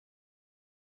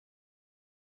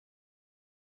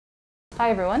Hi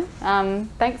everyone.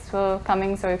 Thanks for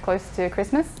coming so close to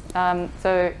Christmas.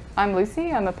 So I'm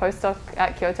Lucy. I'm a postdoc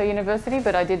at Kyoto University,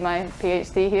 but I did my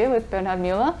PhD here with Bernhard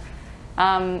Müller.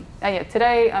 And yeah,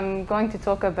 today I'm going to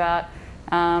talk about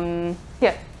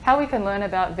how we can learn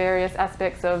about various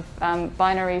aspects of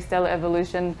binary stellar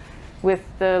evolution with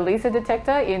the LISA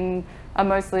detector in a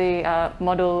mostly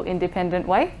model-independent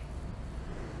way.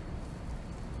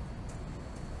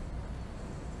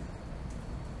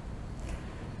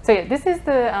 So yeah, this is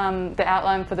the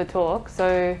outline for the talk.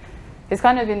 So it's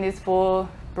kind of in these four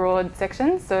broad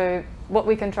sections. So what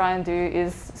we can try and do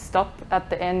is stop at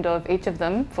the end of each of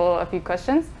them for a few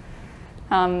questions,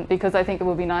 because I think it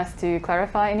will be nice to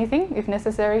clarify anything if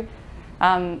necessary.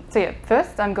 So yeah,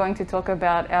 first I'm going to talk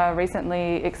about our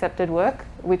recently accepted work,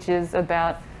 which is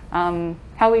about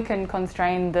how we can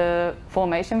constrain the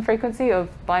formation frequency of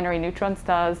binary neutron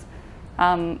stars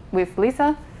with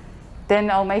LISA. Then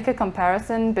I'll make a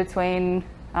comparison between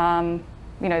the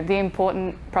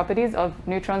important properties of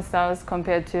neutron stars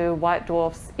compared to white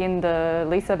dwarfs in the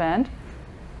LISA band.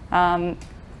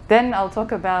 Then I'll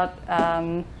talk about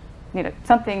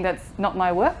something that's not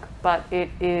my work, but it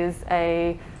is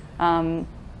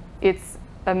it's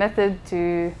a method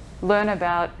to learn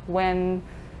about when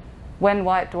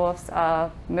white dwarfs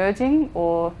are merging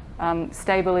or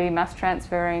stably mass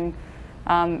transferring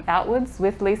outwards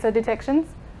with LISA detections.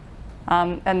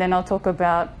 And then I'll talk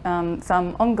about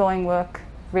some ongoing work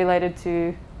related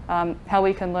to how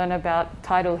we can learn about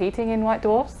tidal heating in white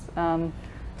dwarfs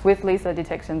with LISA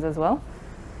detections as well.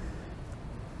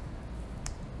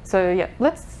 So yeah,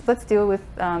 let's deal with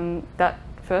that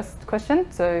first question.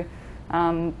 So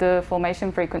the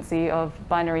formation frequency of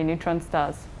binary neutron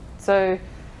stars. So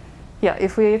yeah,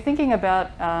 if we're thinking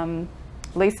about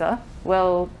LISA,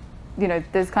 well,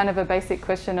 there's kind of a basic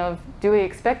question of, do we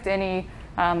expect any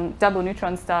double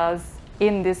neutron stars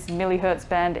in this millihertz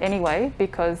band anyway,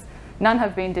 because none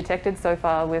have been detected so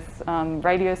far with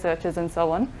radio searches and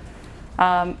so on.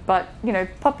 But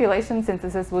population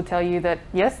synthesis will tell you that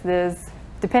yes, there's,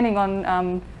 depending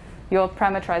on your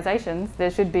parameterizations,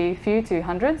 there should be few to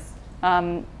hundreds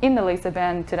in the LISA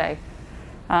band today,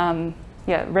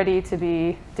 ready to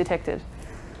be detected.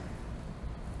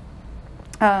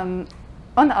 On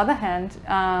the other hand,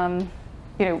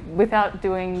 without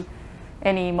doing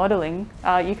any modeling,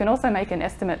 you can also make an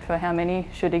estimate for how many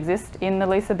should exist in the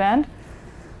LISA band.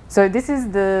 So this is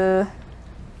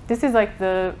like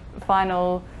the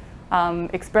final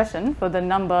expression for the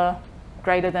number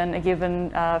greater than a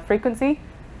given frequency,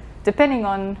 depending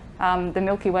on the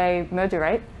Milky Way merger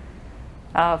rate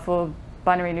for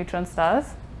binary neutron stars.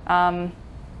 And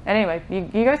anyway,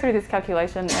 you go through this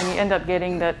calculation and you end up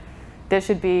getting that there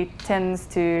should be tens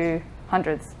to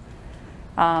hundreds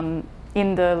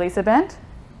in the LISA band.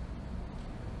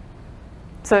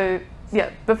 So yeah,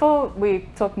 before we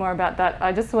talk more about that,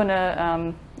 I just want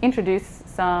to introduce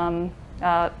some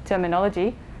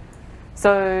terminology.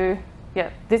 So yeah,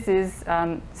 this is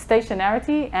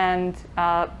stationarity and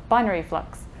binary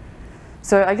flux.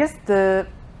 So I guess the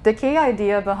key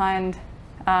idea behind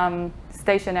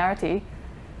stationarity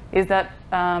is that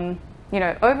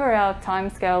over our time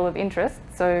scale of interest,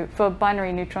 so for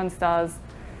binary neutron stars,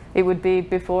 it would be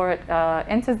before it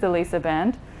enters the LISA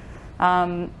band.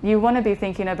 You want to be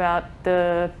thinking about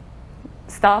the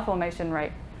star formation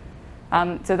rate.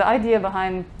 So the idea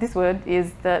behind this word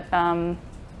is that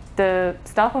the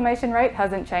star formation rate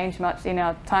hasn't changed much in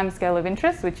our time scale of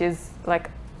interest, which is like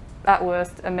at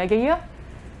worst a mega year.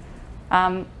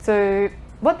 So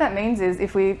what that means is,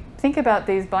 if we think about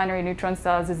these binary neutron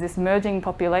stars as this merging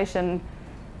population,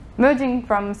 merging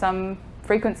from some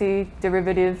frequency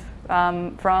derivative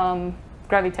from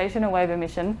gravitational wave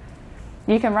emission,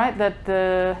 you can write that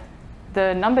the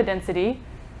number density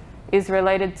is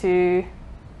related to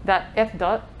that f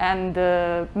dot and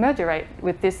the merger rate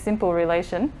with this simple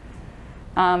relation.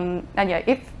 And yeah,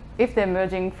 if they're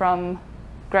merging from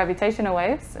gravitational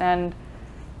waves and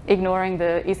ignoring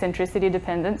the eccentricity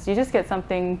dependence, you just get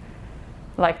something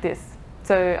like this.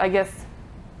 So I guess,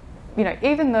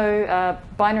 even though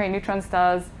binary neutron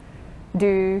stars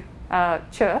do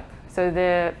chirp, so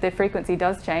their frequency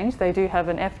does change, they do have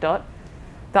an f dot,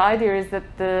 the idea is that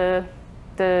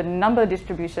the number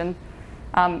distribution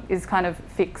is kind of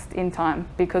fixed in time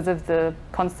because of the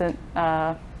constant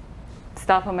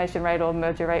star formation rate or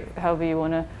merger rate, however you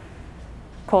want to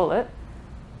call it.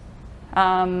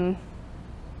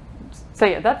 So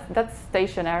yeah, that's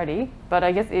stationarity. But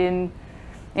I guess in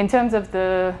terms of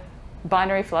the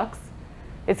binary flux,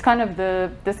 it's kind of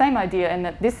the same idea in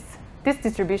that this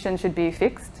distribution should be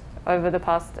fixed over the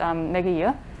past mega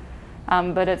year,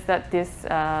 but it's that this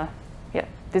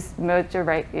this merger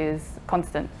rate is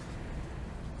constant.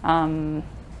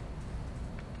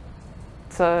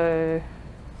 So,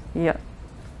 yeah.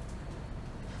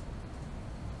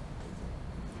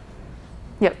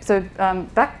 Yep, so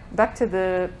back to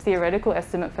the theoretical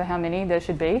estimate for how many there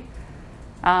should be.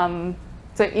 So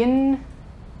in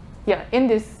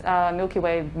this Milky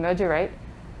Way merger rate,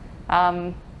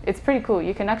 it's pretty cool.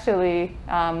 You can actually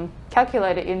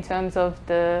calculate it in terms of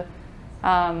the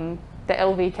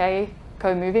LVK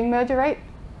co-moving merger rate,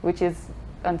 which is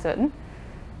uncertain,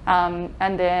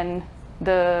 and then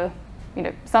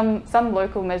some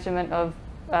local measurement of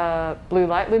blue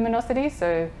light luminosity,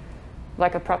 so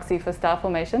like a proxy for star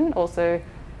formation, also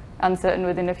uncertain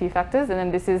within a few factors. And then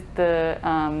this is the,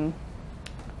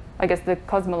 I guess, the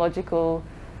cosmological,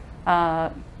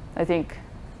 I think,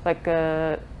 like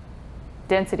a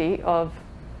density of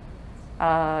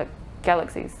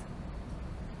galaxies.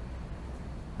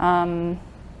 So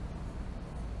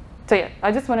yeah,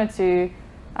 I just wanted to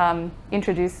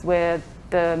introduce where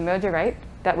the merger rate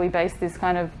that we base this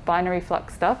kind of binary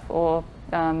flux stuff or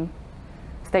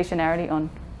stationarity on.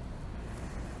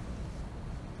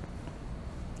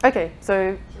 Okay,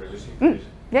 so... Sorry, Lucy,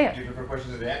 yeah. Do you prefer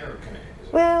questions at the end, or can I?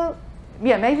 Well,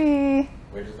 yeah, maybe...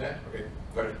 Wait, is that? Okay,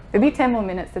 got it. It'll be 10 more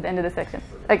minutes at the end of the section.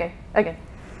 Okay. Okay,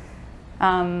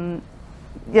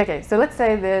 so let's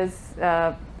say there's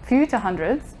few to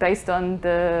hundreds based on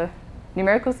the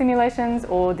numerical simulations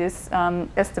or this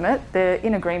estimate. They're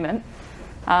in agreement.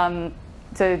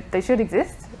 So they should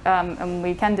exist, and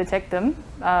we can detect them.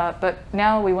 But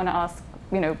now we want to ask,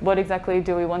 what exactly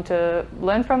do we want to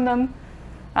learn from them?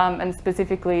 And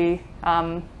specifically,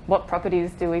 what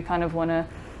properties do we kind of want to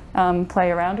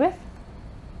play around with?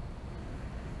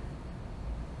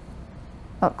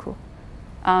 Oh, cool.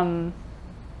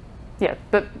 Yeah,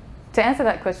 but to answer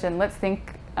that question, let's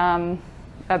think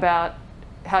about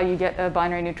how you get a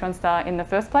binary neutron star in the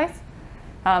first place.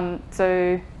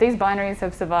 So these binaries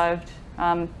have survived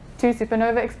 2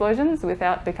 supernova explosions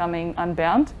without becoming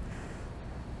unbound.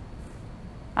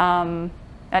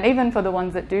 And even for the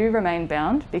ones that do remain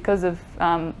bound, because of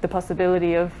the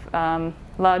possibility of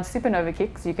large supernova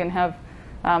kicks, you can have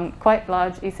quite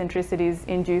large eccentricities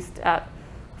induced at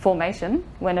formation,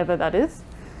 whenever that is.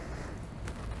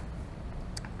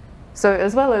 So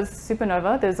as well as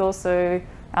supernova, there's also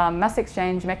mass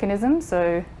exchange mechanisms,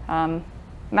 so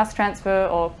mass transfer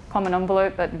or common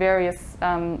envelope at various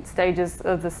stages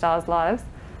of the star's lives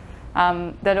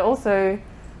that are also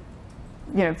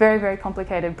very, very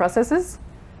complicated processes.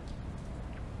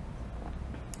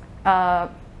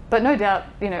 But no doubt,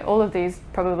 all of these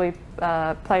probably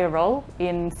play a role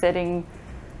in setting,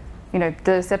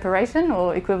 the separation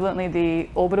or equivalently the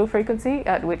orbital frequency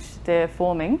at which they're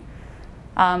forming.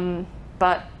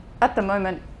 But at the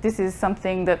moment, this is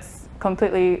something that's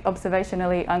completely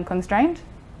observationally unconstrained.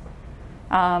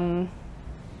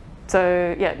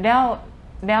 So yeah,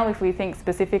 now if we think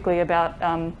specifically about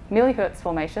millihertz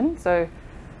formation, so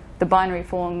the binary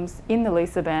forms in the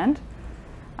Lisa band,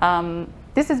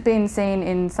 this has been seen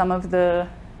in some of the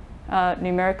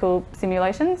numerical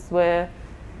simulations where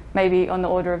maybe on the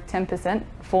order of 10%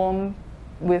 form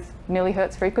with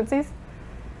millihertz frequencies.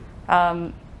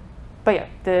 But yeah,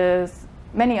 there's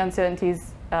many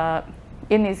uncertainties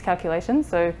in these calculations,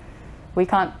 so we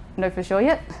can't know for sure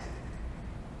yet.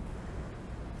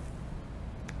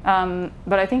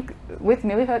 But I think with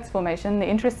millihertz formation, the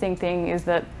interesting thing is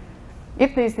that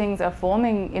if these things are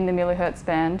forming in the millihertz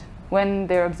band, when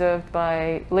they're observed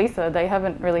by Lisa, they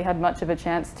haven't really had much of a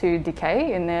chance to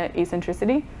decay in their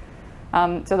eccentricity.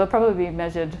 So they'll probably be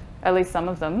measured, at least some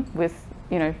of them, with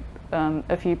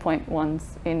a few 0.1s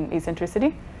in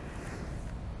eccentricity.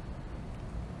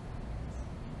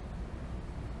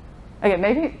 Okay,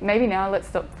 maybe now let's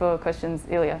stop for questions,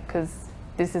 Ilya, because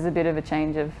this is a bit of a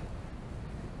change of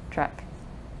track.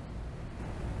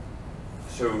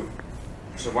 So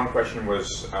one question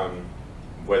was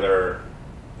whether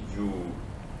you,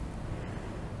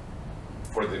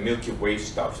 for the Milky Way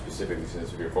stuff specifically,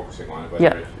 since we're focusing on it,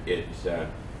 whether it's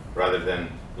rather than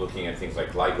looking at things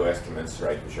like LIGO estimates,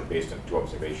 right, which are based on 2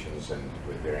 observations and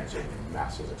with variance in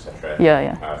masses, etc.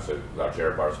 So large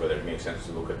error bars, whether it makes sense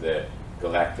to look at the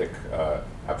galactic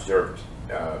observed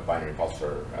binary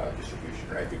pulsar distribution,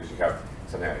 right? Because you have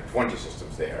something like 20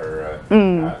 systems there,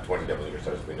 20 W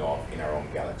stars we know of in our own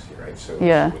galaxy, right? So,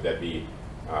 so would that be,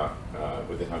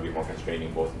 would this not be more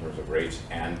constraining both in terms of rates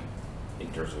and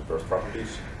in terms of burst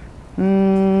properties?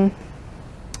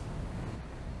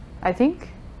 I think,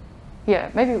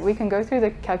 maybe we can go through the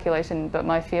calculation, but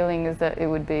my feeling is that it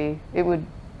would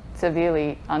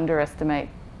severely underestimate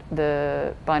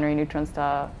the binary neutron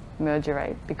star merger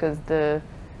rate, because the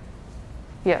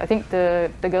yeah, I think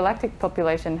the galactic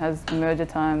population has merger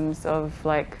times of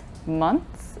like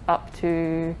months up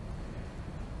to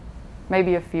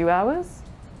maybe a few hours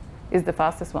is the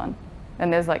fastest one.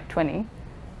 And there's like 20.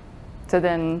 So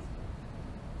then,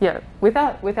 yeah,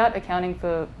 without accounting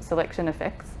for selection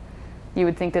effects, you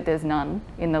would think that there's none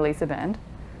in the LISA band.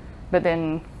 But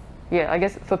then, yeah, I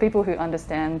guess for people who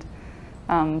understand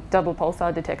double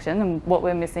pulsar detection and what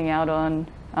we're missing out on,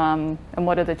 and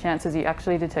what are the chances you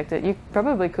actually detect it, you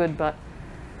probably could, but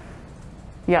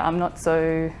yeah, I'm not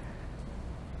so,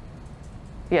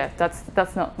 yeah,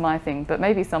 that's not my thing, but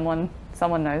maybe someone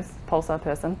knows, pulsar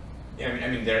person. Yeah, I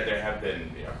mean there have been,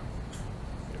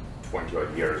 20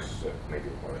 odd years, maybe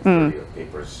more than 30 of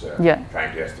papers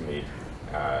trying to estimate,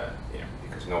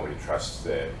 because nobody trusts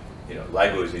the,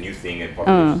 LIGO is a new thing in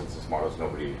population census models,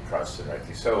 nobody trusts, and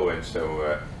rightly so, and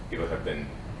so people have been,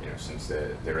 since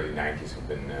the early 90s have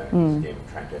been in this game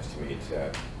of trying to estimate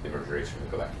the merger rates for the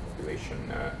galactic population.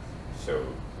 So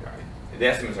the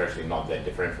estimates are actually not that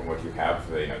different from what you have.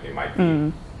 They might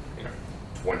be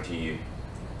 20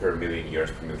 per million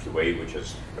years per Milky Way, which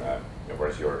is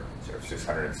whereas your sort of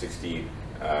 660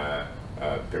 per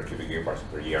cubic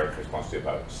gigaparsec per year corresponds to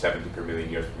about 70 per million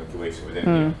years per Milky Way. So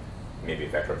within maybe a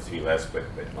factor of 3 less, but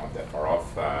not that far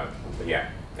off. But yeah,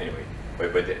 anyway.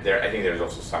 But there, I think there's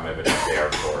also some evidence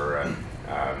there for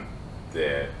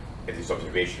at least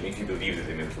observation. If you believe that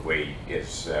the Milky Way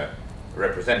is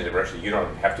representative, or actually you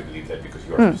don't have to believe that because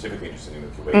you are specifically interested in the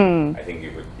Milky Way. I think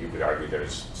you could argue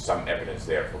there's some evidence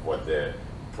there for what the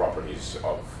properties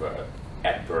of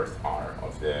at birth are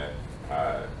of the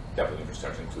double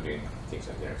infrastars, including things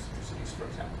like their eccentricities, for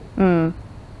example.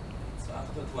 So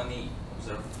after the 20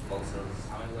 observed pulsars,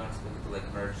 how many are expected to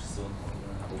like merge soon?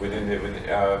 Within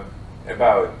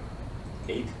about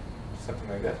 8, something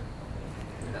like that.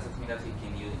 Does it mean that he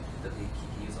can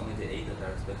use only the 8 that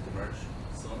are expected to merge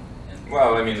soon? And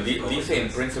well, I mean, LISA in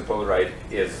principle, right,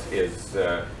 is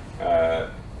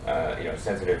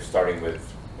sensitive starting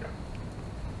with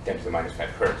 10 to the minus 5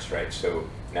 hertz, right? So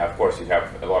now, of course, you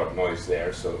have a lot of noise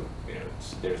there, so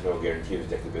there's no guarantee of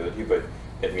detectability, but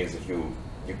that means that you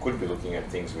could be looking at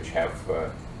things which have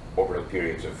orbital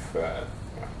periods of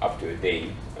up to a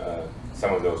day.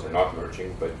 Some of those are not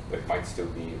merging, but might still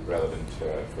be relevant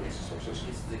for these sources.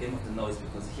 It's the game of the noise,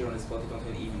 because here on the spot you don't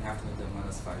really even have to know the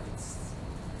 -5. It's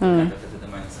kind of at the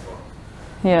 -4.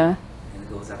 Yeah. And it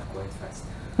goes up quite fast.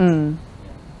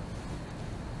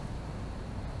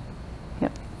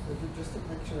 Yep. So just to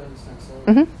make sure I understand, so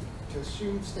to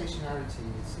assume stationarity,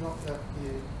 it's not that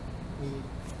you need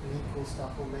an equal star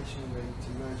formation rate to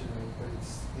merger rate, but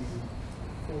it's the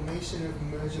formation of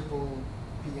mergeable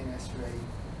PNS rate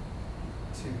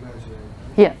to merger rate.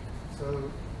 Right? Yeah. So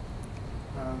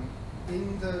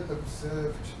in the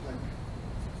observed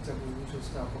double neutral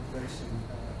star population,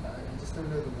 I just don't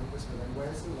know the numbers, but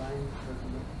where's the line of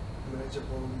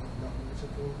mergeable, not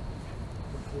mergeable?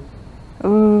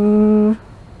 Ooh.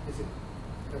 Is it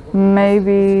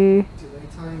maybe delay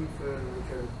time for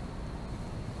like a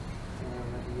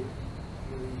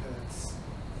millihertz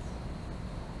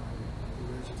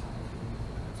merger time?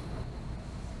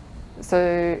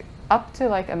 so up to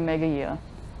like a mega year,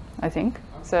 I think.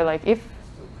 Okay. So like if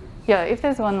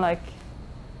there's one like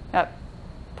at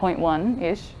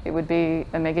 0.1-ish, it would be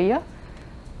a mega year.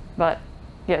 But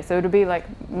yeah, so it would be like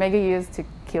mega years to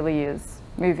kilo years,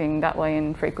 moving that way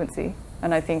in frequency.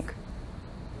 And I think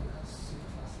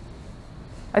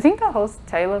the whole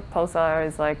Taylor pulsar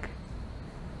is like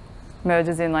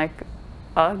merges in like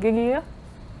a gigayear.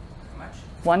 How much?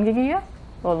 1 gigayear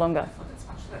or longer. I thought it's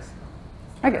much less.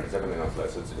 Okay. It's definitely not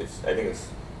less.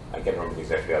 I can't remember the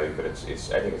exact value, but I think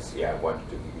it's 1 to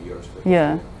 2 gigayears.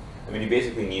 Yeah. I mean, you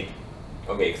basically need,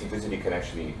 eccentricity can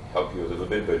actually help you a little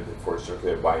bit, but for a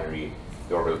circular binary,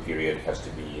 the orbital period has to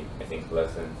be, I think,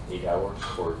 less than 8 hours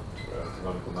for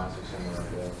canonical mass or something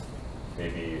like that.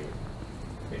 Maybe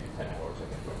 10 hours, I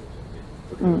think,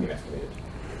 we can estimate it.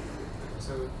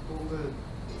 So all the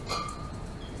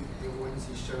ones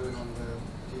he's shown on the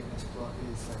DNS plot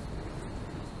is like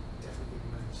definitely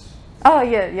merged. Oh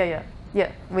yeah.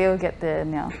 We'll get there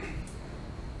now.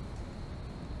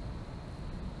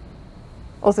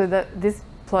 Also, this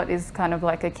plot is kind of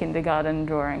like a kindergarten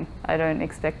drawing. I don't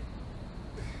expect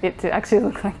it to actually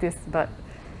look like this, but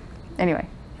anyway.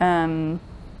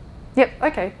 Yep,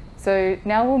 okay. So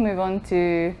now we'll move on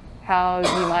to how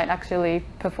you might actually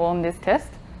perform this test.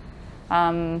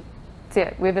 So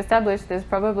yeah, we've established there's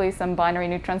probably some binary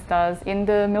neutron stars in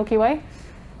the Milky Way.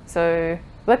 So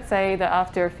let's say that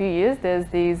after a few years, there's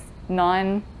these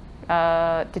 9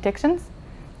 detections.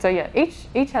 So yeah,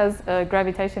 each has a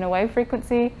gravitational wave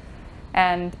frequency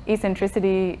and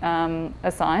eccentricity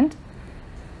assigned.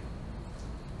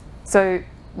 So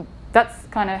that's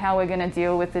kind of how we're going to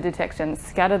deal with the detections,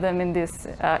 scatter them in this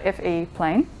FE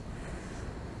plane.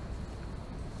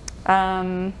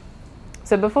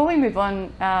 So before we move on,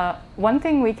 one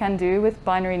thing we can do with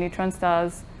binary neutron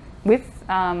stars with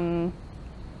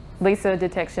LISA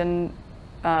detection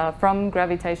from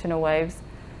gravitational waves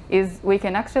is we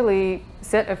can actually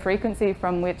set a frequency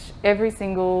from which every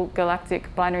single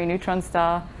galactic binary neutron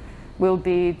star will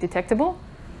be detectable.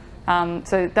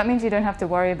 So that means you don't have to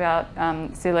worry about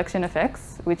selection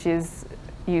effects, which is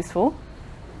useful.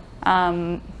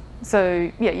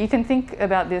 So yeah, you can think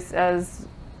about this as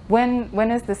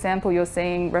when is the sample you're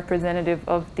seeing representative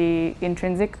of the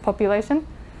intrinsic population?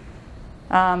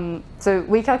 So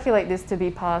we calculate this to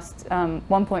be past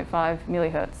 1.5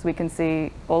 millihertz. We can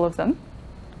see all of them.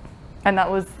 And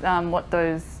that was what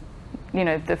those,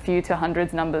 the few to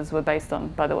hundreds numbers were based on,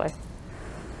 by the way.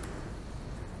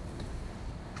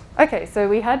 Okay, so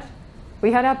we had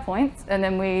our points, and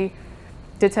then we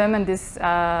determined this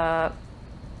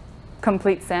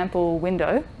complete sample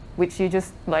window, which you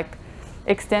just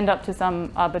extend up to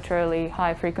some arbitrarily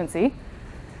high frequency.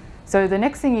 So the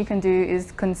next thing you can do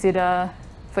is consider,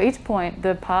 for each point,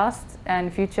 the past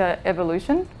and future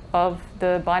evolution of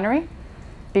the binary,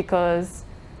 because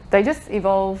they just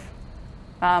evolve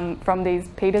from these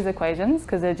Peters equations,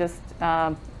 because they're just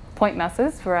point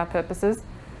masses for our purposes.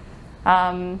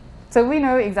 So we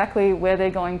know exactly where they're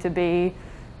going to be,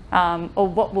 or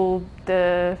what will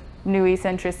the new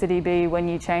eccentricity be when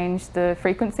you change the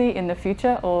frequency in the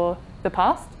future or the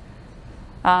past.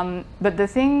 But the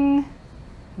thing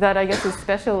that I guess is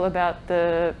special about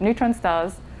the neutron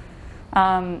stars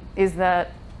is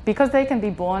that because they can be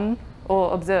born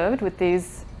or observed with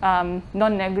these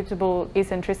non-negligible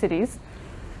eccentricities,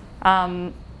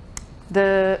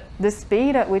 the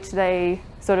speed at which they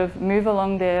sort of move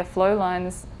along their flow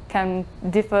lines can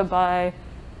differ by,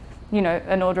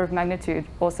 an order of magnitude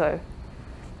or so.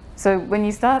 So when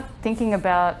you start thinking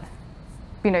about,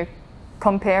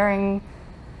 comparing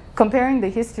the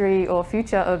history or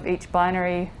future of each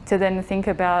binary to then think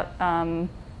about,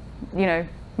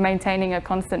 maintaining a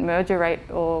constant merger rate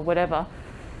or whatever,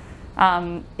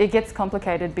 it gets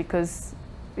complicated because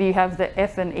you have the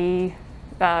F and E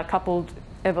coupled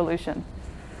evolution.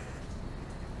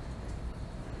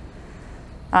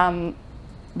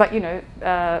 But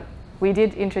we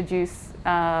did introduce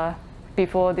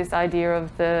before this idea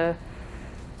of the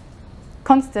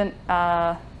constant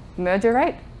merger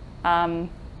rate.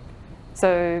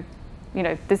 So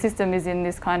the system is in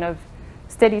this kind of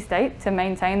steady state to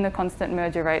maintain the constant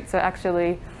merger rate. So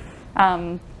actually,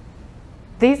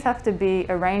 these have to be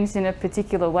arranged in a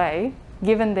particular way,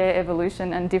 given their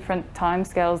evolution and different time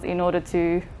scales, in order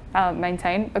to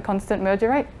maintain a constant merger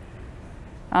rate.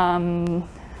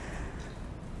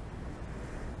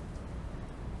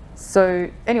 So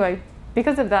anyway,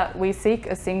 because of that, we seek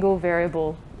a single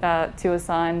variable to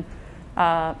assign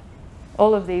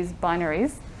all of these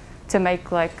binaries to make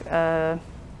to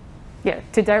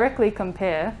directly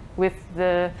compare with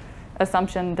the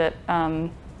assumption that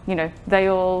they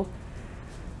all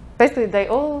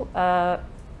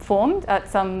formed at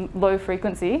some low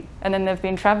frequency, and then they've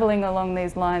been traveling along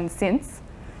these lines since,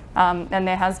 and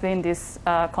there has been this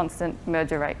constant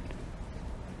merger rate.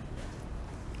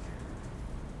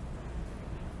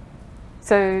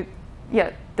 So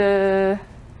yeah, the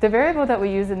variable that we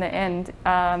use in the end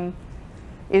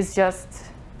is just,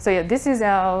 so yeah, this is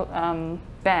our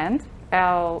band,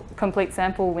 our complete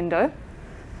sample window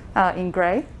in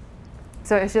grey.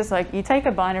 So it's just you take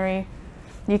a binary,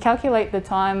 you calculate the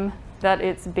time that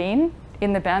it's been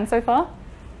in the band so far,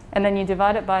 and then you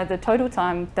divide it by the total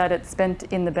time that it's spent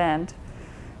in the band.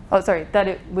 Oh, sorry, that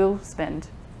it will spend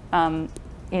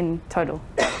in total.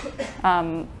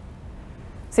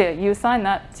 So yeah, you assign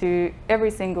that to every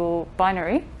single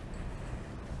binary.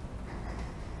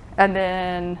 And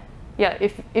then, yeah,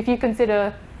 if you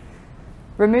consider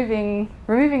removing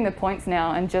the points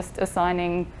now and just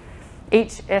assigning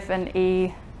each F and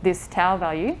E this tau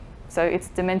value, so its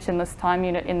dimensionless time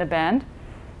unit in the band,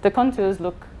 the contours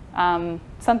look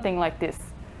something like this.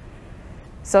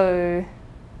 So,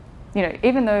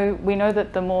 even though we know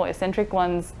that the more eccentric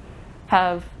ones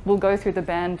will go through the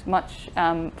band much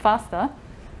faster,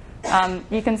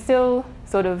 you can still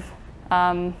sort of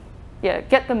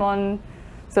get them on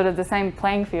sort of the same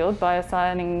playing field by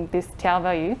assigning this tau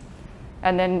value,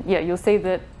 and then you'll see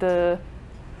that the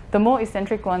more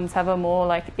eccentric ones have a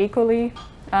more equally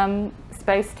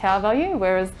spaced tau value,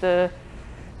 whereas the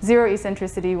zero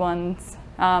eccentricity ones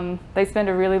they spend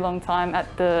a really long time at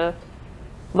the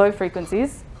low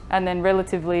frequencies, and then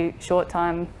relatively short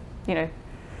time,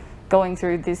 going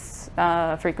through these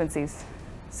frequencies.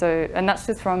 So, and that's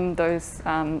just from those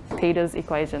Peters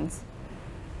equations.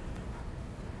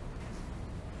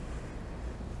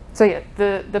 So yeah,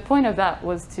 the point of that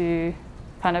was to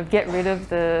kind of get rid of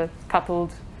the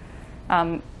coupled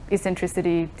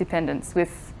eccentricity dependence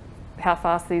with how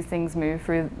fast these things move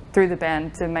through the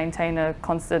band to maintain a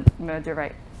constant merger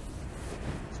rate.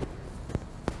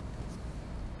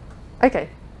 Okay,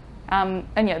 and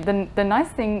yeah, the nice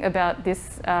thing about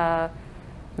this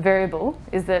variable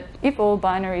is that if all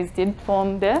binaries did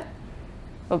form there,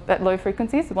 at low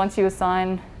frequencies, once you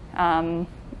assign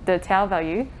the tau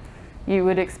value, you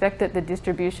would expect that the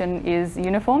distribution is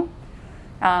uniform.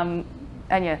 And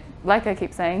yeah, like I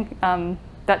keep saying,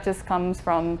 that just comes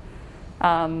from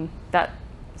that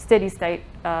steady state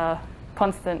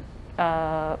constant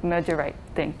merger rate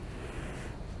thing.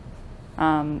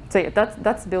 So yeah,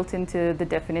 that's built into the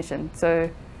definition. So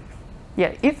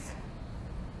yeah,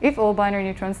 if all binary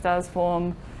neutron stars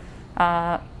form,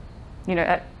 at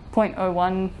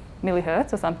 0.01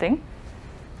 millihertz or something,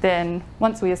 then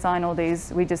once we assign all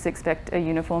these, we just expect a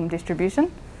uniform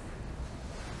distribution.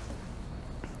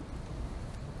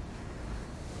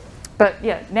 But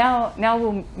yeah, now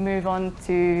we'll move on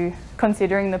to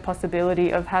considering the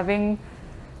possibility of having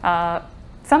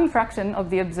some fraction of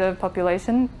the observed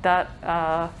population that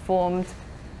formed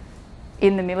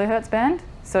in the millihertz band.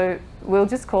 So we'll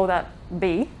just call that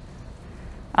B.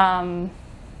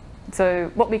 So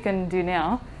what we can do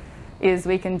now is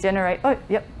we can generate,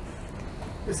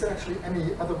 Is there actually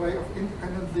any other way of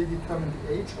independently determining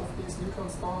the age of these neutron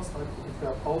stars, like if they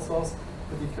are pulsars,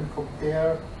 that we can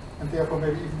compare and therefore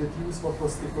maybe even deduce what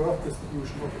was the birth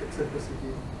distribution of the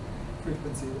eccentricity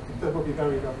frequency? I think that would be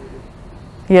very valuable.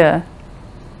 Yeah.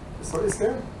 So is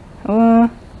there?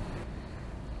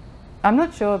 I'm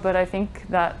not sure, but I think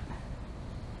that,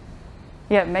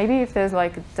 yeah, maybe if there's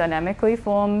like dynamically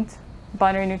formed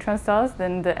binary neutron stars,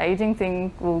 then the aging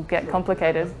thing will get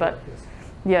complicated. But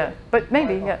yeah, but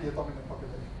maybe, yeah.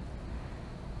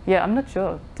 Yeah, I'm not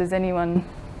sure. Does anyone?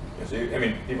 So, I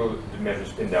mean, people measure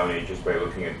spin down age just by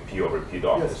looking at P over P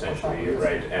dot, essentially,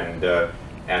 right? And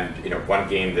one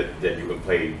game that you can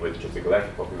play with just the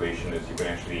galactic population is you can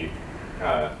actually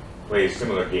play a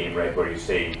similar game, right, where you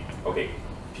say, okay,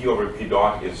 P over P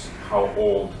dot is how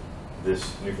old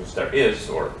this neutron star is,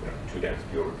 or 2 times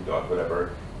P over P dot,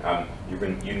 whatever.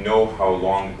 You know how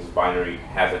long this binary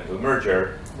has until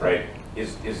merger, right?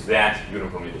 Is that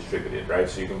uniformly distributed, right?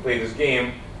 So you can play this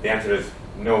game. The answer is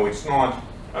no, it's not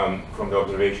from the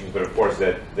observations, but of course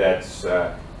that's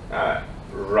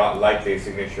likely a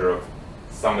signature of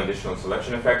some additional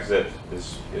selection effects that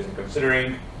this isn't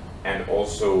considering, and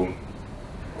also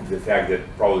the fact that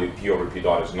probably P over P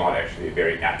dot is not actually a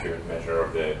very accurate measure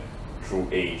of the true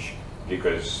age,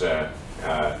 because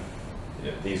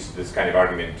this kind of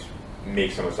argument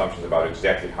makes some assumptions about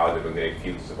exactly how the magnetic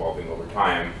field is evolving over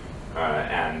time,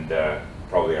 and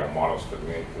probably our models for the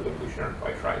magnetic field evolution aren't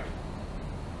quite right.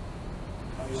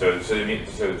 So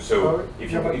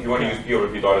if you want to use P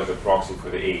over P dot as a proxy for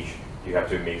the age, you have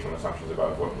to make some assumptions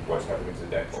about what's happening to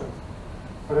the dipole.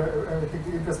 But I think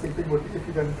the interesting thing would be if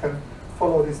you then can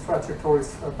follow these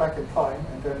trajectories back in time,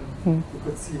 and then you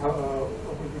could see how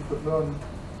we could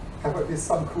have at least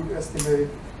some crude estimate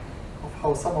of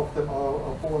how some of them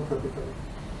are born typically,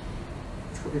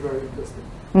 which could be very interesting.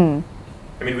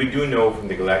 I mean, we do know from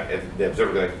the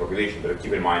observed galactic population, but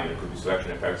keep in mind there could be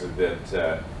selection effects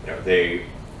that they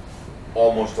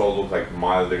almost all look like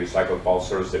mildly recycled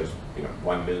pulsars. There's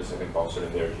 1 millisecond pulsar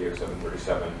in there, here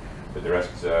 737, but the rest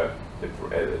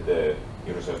the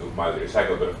universals look mildly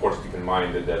recycled. But of course, keep in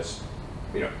mind that that's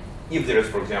if there is,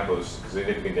 for example, a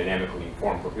significant dynamically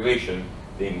informed population,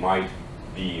 they might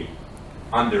be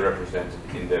underrepresented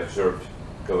in the observed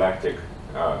galactic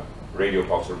radio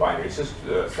pulsar binary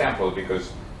sample,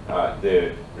 because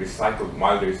the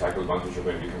mildly recycled ones which are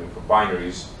going to be coming from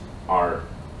binaries are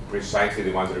precisely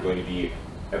the ones that are going to be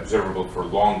observable for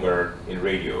longer in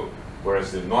radio,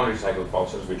 whereas the non-recycled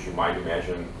pulsars, which you might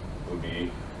imagine would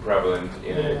be prevalent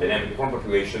in a dynamic form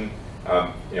population,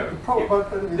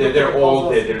 they're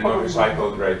old, they're not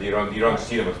recycled, right? You don't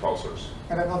see them as pulsars.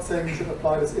 And I'm not saying you should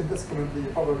apply this indiscriminately.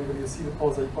 Probably when you see the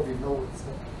pulsar, you probably know it. So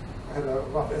I had a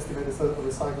rough estimate, is it a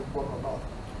recycled one or not?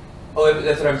 Oh,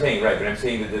 that's what I'm saying, right? But I'm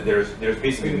saying that there's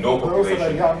basically no population. For those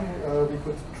that are young, we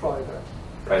could try that.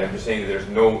 Right, I'm just saying that there's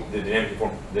the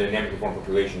dynamically formed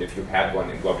population. If you had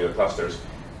one in globular clusters,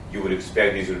 you would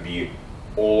expect these would be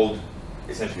old,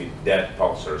 essentially dead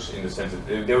pulsars, in the sense that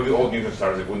there would be old neutron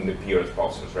stars that wouldn't appear as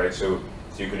pulsars, right? So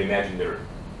you could imagine they're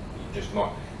just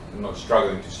not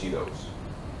struggling to see those.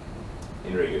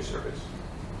 in radio service,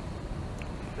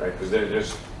 right? Because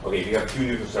there's, okay, if you have 2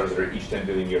 neutron stars that are each 10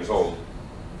 billion years old,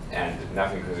 and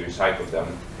nothing has recycled them,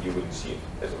 you wouldn't see it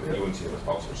you wouldn't see them as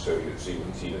pulsars, so you wouldn't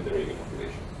see it in the radio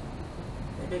population.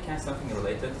 Maybe I can something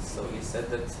related. So you said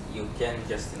that you can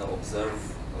just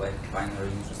observe like binary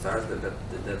neutron stars that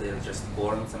they're just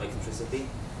born with some eccentricity.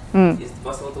 Is it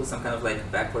possible to do some kind of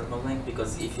like backward modeling?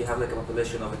 Because if you have like a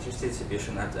population of electricity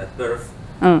distribution at birth,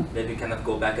 maybe you cannot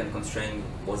go back and constrain,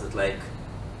 was it like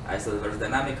isolated versus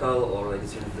dynamical, or like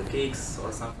distribution of the peaks,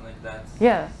 or something like that?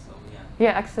 Yeah. So,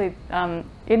 yeah, actually,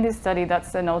 in this study,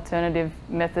 that's an alternative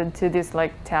method to this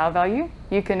like tau value.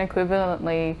 You can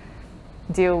equivalently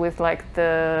deal with like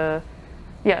the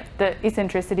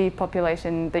eccentricity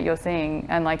population that you're seeing,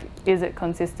 and like, is it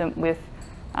consistent with,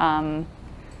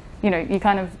 you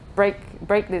kind of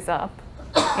break this up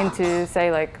into,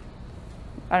 say, like,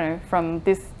 I don't know, from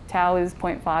this tau is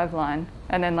 0.5 line,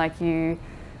 and then like you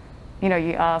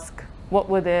ask what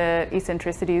were their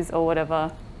eccentricities or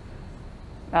whatever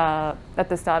at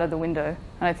the start of the window,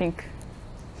 and I think,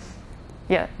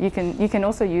 yeah, you can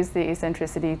also use the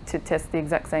eccentricity to test the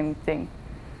exact same thing.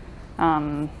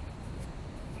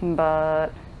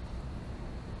 But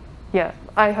yeah,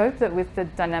 I hope that with the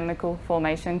dynamical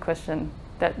formation question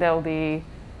that they'll be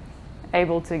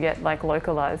able to get like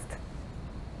localized,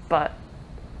 but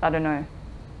I don't know,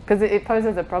 because it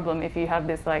poses a problem if you have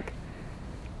this like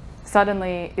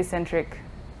suddenly eccentric,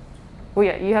 well,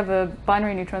 yeah, you have a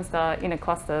binary neutron star in a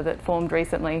cluster that formed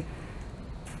recently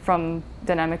from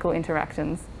dynamical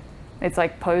interactions. It's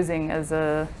like posing as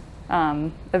a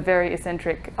very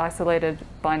eccentric isolated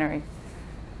binary.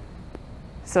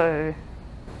 So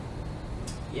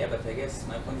yeah, but I guess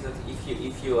my point is that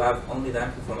if you have only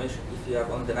dynamic formation, if you have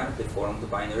only dynamically formed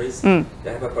binaries,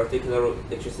 they have a particular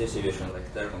electricity distribution, like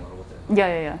thermal or whatever.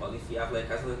 Yeah. Well, if you have like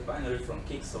isolated binary from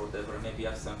kicks or whatever, maybe you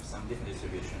have some different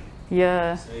distribution.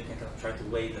 Yeah. So you can kind of try to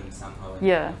weigh them somehow and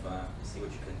yeah. kind of, see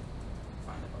what you can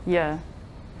find about yeah. that.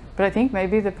 But I think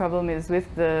maybe the problem is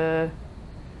with the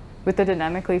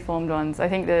dynamically formed ones. I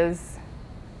think there's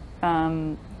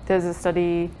a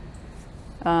study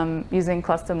using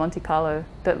cluster Monte Carlo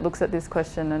that looks at this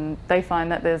question, and they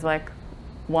find that there's like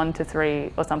 1 to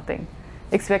 3 or something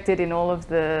expected in all of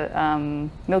the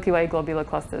Milky Way globular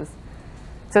clusters.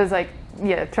 So it's like,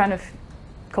 yeah, trying to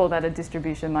call that a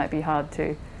distribution might be hard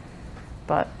too,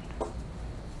 but.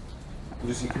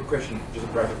 Lucy, quick question, just a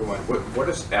practical one. What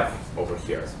is F over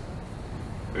here?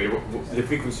 I mean, the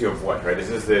frequency of what, right? Is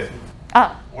this the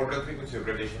orbital frequency or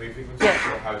gravitational wave frequency?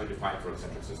 Yeah. Or how is it defined for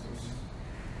eccentric systems?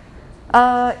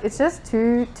 It's just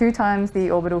two times the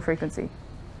orbital frequency.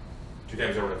 2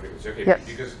 times orbital frequency, okay. Yep.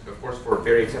 Because, of course, for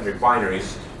very eccentric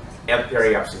binaries, F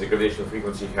periapsis, the gravitational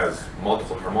frequency, has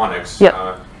multiple harmonics.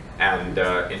 Yep. And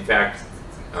in fact,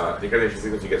 the gravitational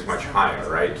frequency gets much higher,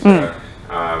 right?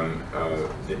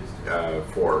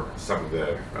 For some of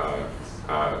the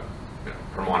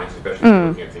harmonics, especially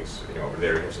looking at things, over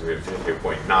there, you have something like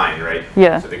 0.9, right?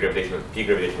 Yeah. So the peak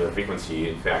gravitational frequency,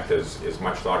 in fact, is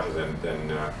much larger than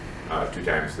 2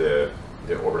 times the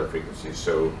orbital frequency.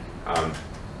 So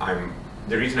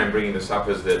the reason I'm bringing this up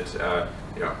is that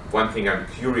one thing I'm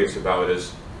curious about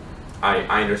is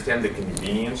I understand the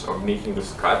convenience of making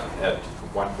this cut at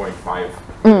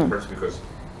 1.5 hertz because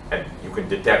you can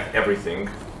detect everything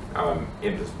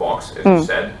in this box, as you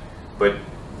said, but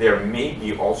there may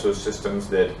be also systems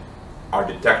that are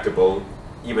detectable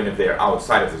even if they're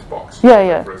outside of this box.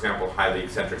 Yeah. For example, highly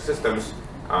eccentric systems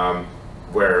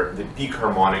where the peak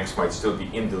harmonics might still be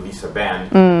in the Lisa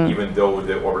band, even though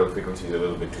the orbital frequency is a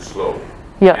little bit too slow.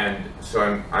 Yeah. And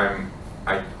so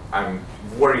I'm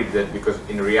worried that because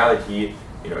in reality,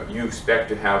 you expect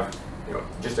to have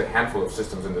just a handful of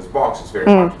systems in this box. It's very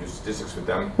hard to do statistics with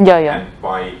them. Yeah. And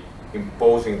by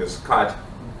imposing this cut,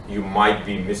 you might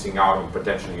be missing out on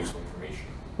potentially useful information.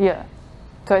 Yeah.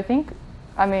 So I think,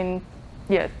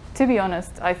 to be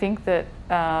honest, I think that,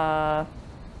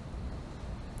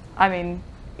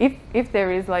 if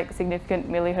there is like significant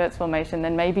millihertz formation,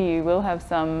 then maybe you will have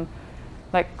some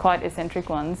like quite eccentric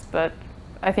ones, but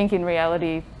I think in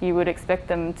reality you would expect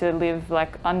them to live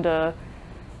like under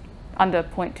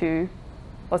 0.2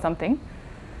 or something,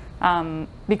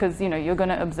 because you're going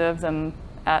to observe them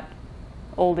at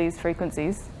all these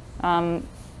frequencies.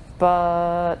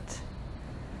 But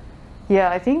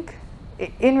yeah, I think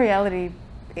in reality,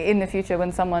 in the future,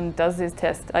 when someone does this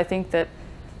test, I think that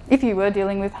if you were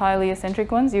dealing with highly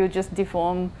eccentric ones, you would just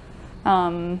deform.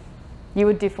 You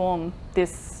would deform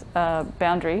this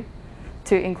boundary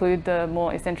to include the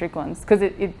more eccentric ones, because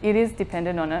it is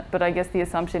dependent on it. But I guess the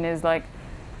assumption is like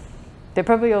they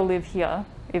probably all live here,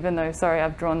 even though, sorry,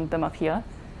 I've drawn them up here.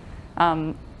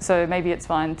 So maybe it's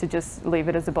fine to just leave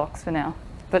it as a box for now.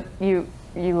 But you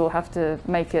will have to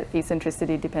make it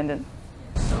eccentricity dependent.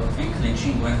 So in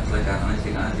clinching, when it's like an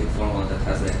analytic formula that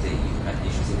has like the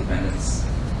efficiency dependence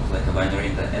of like a binary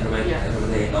that everybody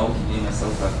know, including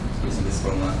myself, using this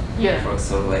formula for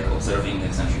sort of like observing the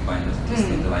eccentric binders just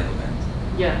in the LIGO band.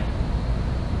 Yeah.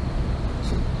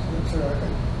 So I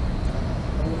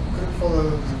couldn't follow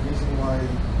the reason why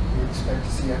you expect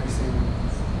to see everything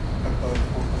above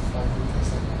 1.5 meters.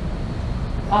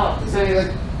 Is there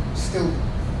like still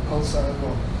pulsars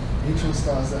or neutral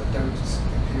stars that don't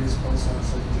appear as pulsars,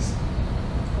 so you just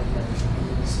if the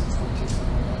beam is pointing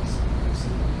somewhere else, you see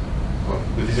them? Well,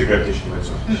 but these are gravitational wave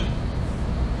sources.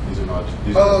 These are not.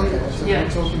 These oh, are okay. real. So we're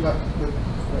talking about the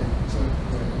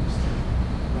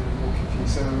I'm more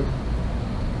confused. So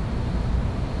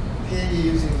here you're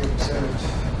using the observed,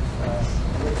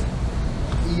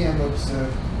 EM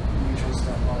observed neutral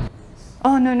star binaries.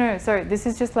 Oh, no, sorry. This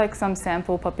is just like some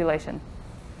sample population.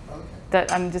 Okay.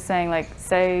 That I'm just saying, like,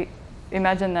 say,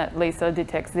 imagine that Lisa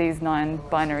detects these 9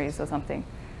 binaries or something.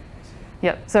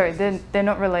 Yep, sorry, they're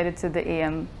not related to the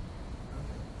EM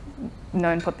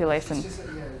known population. It's just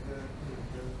that, the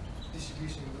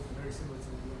distribution looks very similar to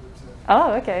the observed.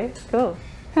 Oh, okay, cool.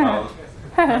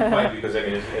 Right, because I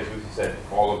mean, as we said,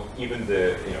 even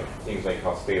the things like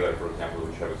Hofstadter, for example,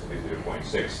 which have a sensitivity of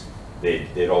 0.6,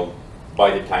 they'd all,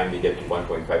 by the time they get to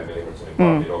 1.5 millihertz and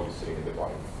above, they'd all be sitting in the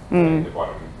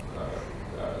bottom,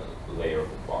 layer of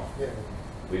the clock. Yeah.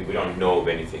 We don't know of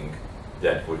anything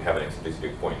that would have an eccentricity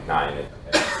of 0.9 at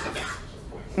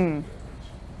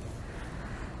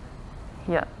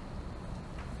Yeah.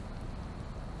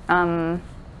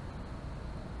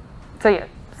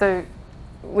 So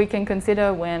we can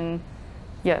consider when,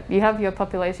 you have your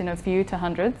population of few to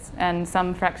hundreds and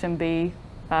some fraction B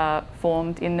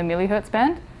formed in the millihertz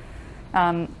band.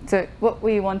 So what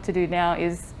we want to do now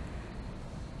is,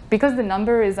 because the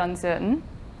number is uncertain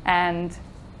and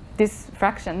this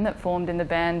fraction that formed in the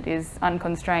band is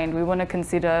unconstrained, we want to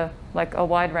consider like a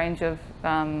wide range of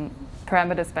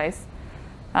parameter space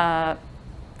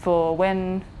for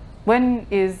when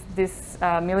is this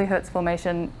millihertz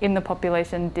formation in the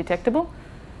population detectable.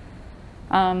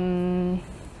 So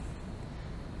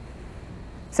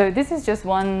this is just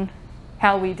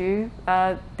how we do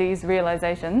these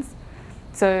realizations.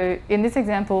 So in this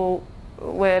example,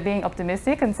 we're being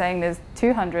optimistic and saying there's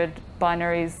 200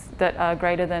 binaries that are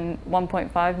greater than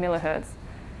 1.5 millihertz,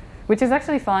 which is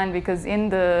actually fine because in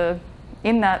that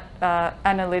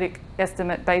analytic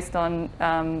estimate based on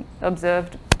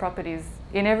observed properties,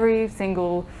 in every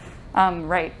single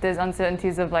rate, there's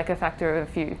uncertainties of like a factor of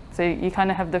a few. So you kind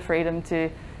of have the freedom to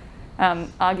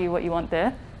argue what you want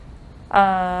there.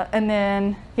 And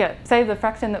then, say the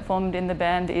fraction that formed in the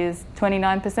band is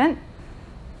 29%.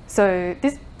 So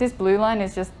this blue line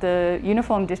is just the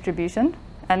uniform distribution,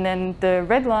 and then the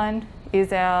red line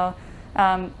is our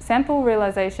sample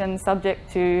realization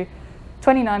subject to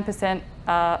 29%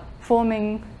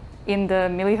 forming in the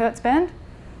millihertz band.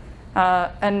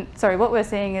 And sorry, what we're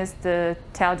seeing is the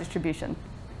tau distribution.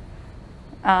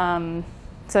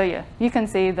 So you can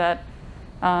see that,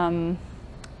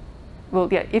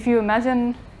 if you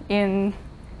imagine in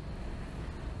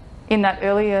that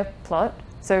earlier plot,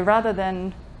 so rather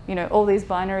than all these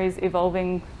binaries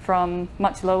evolving from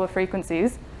much lower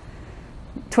frequencies,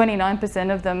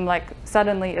 29% of them like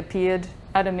suddenly appeared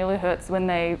at a millihertz when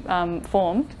they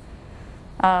formed.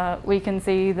 We can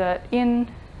see that in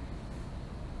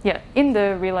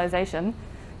the realization,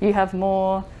 you have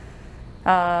more,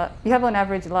 you have on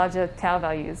average larger tau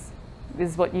values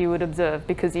is what you would observe,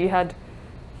 because these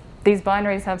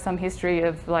binaries have some history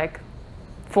of like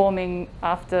forming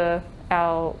after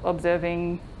our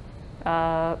observing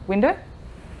window.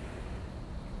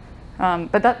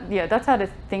 But that's how to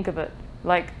think of it.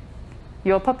 Like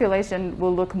your population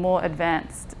will look more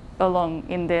advanced along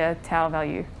in their tau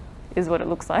value, is what it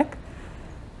looks like.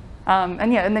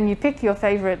 And then you pick your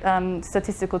favorite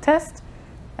statistical test,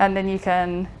 and then you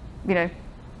can,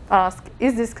 ask,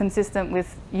 is this consistent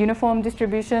with uniform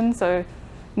distribution, so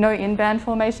no in-band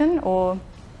formation, or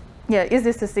is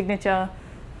this a signature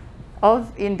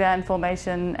of in-band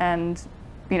formation and,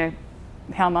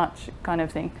 how much kind of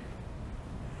thing.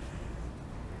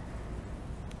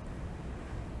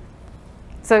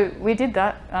 So we did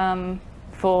that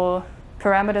for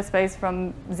parameter space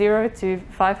from 0 to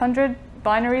 500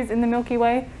 binaries in the Milky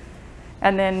Way,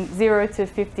 and then 0 to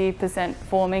 50%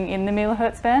 forming in the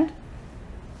millihertz band.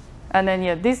 And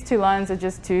then these two lines are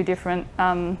just two different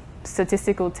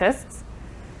statistical tests.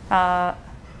 But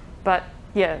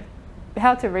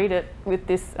how to read it with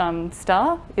this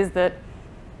star is that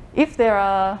if there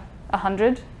are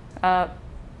 100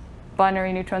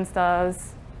 binary neutron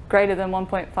stars greater than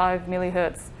 1.5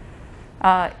 millihertz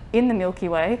in the Milky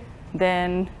Way,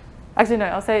 then, actually no,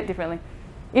 I'll say it differently.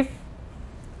 If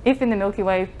in the Milky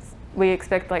Way we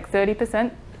expect like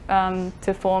 30%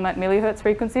 to form at millihertz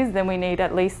frequencies, then we need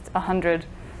at least 100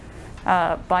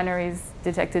 binaries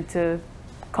detected to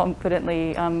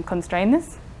confidently constrain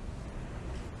this.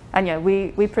 And yeah,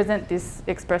 we present this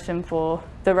expression for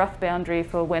the rough boundary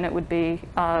for when it would be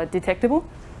detectable.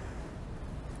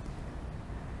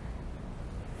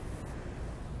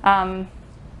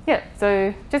 Yeah,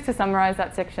 so just to summarize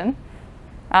that section,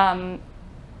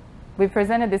 we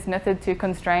presented this method to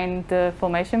constrain the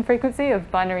formation frequency of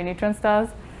binary neutron stars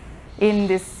in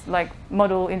this like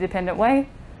model independent way.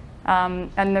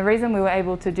 And the reason we were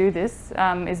able to do this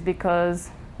is because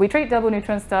we treat double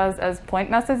neutron stars as point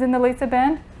masses in the LISA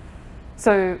band.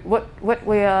 So what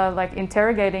we are like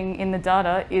interrogating in the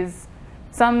data is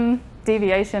some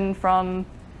deviation from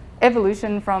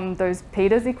evolution from those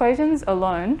Peters equations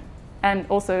alone, and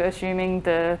also assuming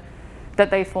that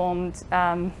they formed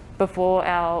before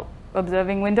our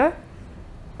observing window.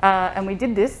 And we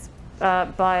did this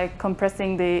by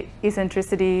compressing the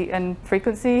eccentricity and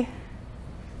frequency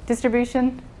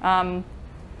distribution. And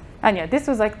yeah, this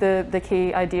was like the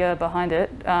key idea behind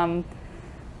it.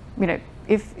 You know,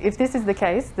 if this is the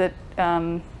case, that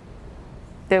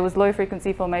there was low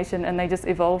frequency formation and they just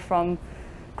evolved from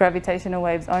gravitational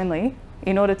waves only,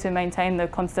 in order to maintain the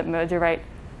constant merger rate,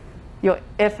 your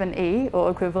F and E,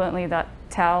 or equivalently that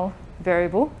tau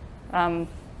variable,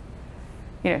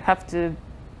 you know, have to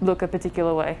look a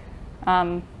particular way.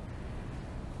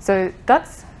 So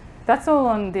that's all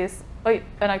on this. Oh,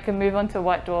 and I can move on to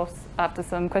white dwarfs after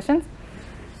some questions.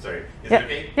 Sorry, is yeah. it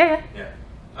okay? Yeah.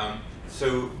 Yeah.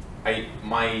 So I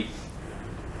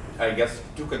guess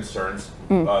two concerns.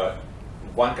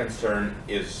 One concern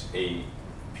is a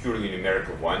purely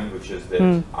numerical one, which is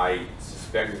that I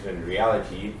suspect that in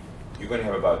reality you're going to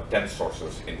have about 10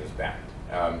 sources in this band.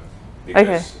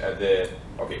 Because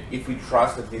if we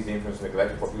trust that these influence the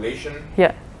galactic population,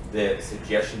 the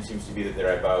suggestion seems to be that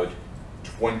there are about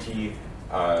 20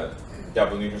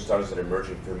 double neutron stars that are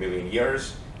emerging per million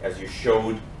years. As you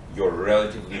showed, your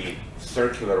relatively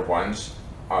circular ones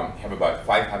have about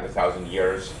 500,000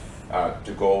 years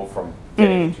to go from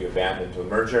getting into a band into a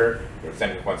merger. Your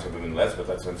eccentric ones have even less, but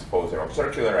let's suppose they're all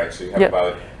circular, right? So you have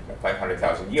about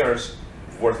 500,000 years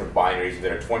worth of binaries.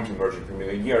 There are 20 merging per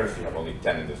million years. You have only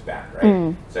 10 in this band,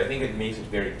 right? So I think it makes it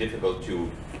very difficult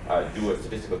to do a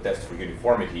statistical test for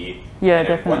uniformity. Yeah, and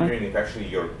definitely. I'm wondering if actually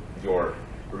your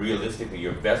realistically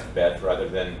your best bet, rather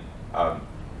than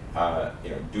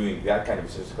doing that kind of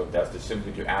statistical test, is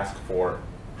simply to ask for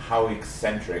how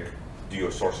eccentric do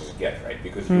your sources get, right?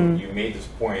 Because you made this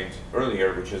point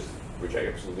earlier, which I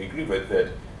absolutely agree with,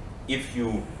 that if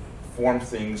you form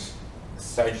things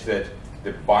such that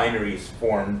the binary is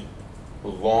formed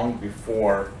long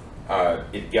before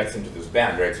it gets into this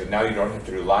band, right? So now you don't have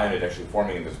to rely on it actually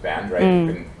forming in this band, right?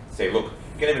 You can say, look,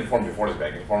 it can even form before this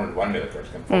band. It can form at 1 millihertz,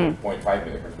 it can form at 0.5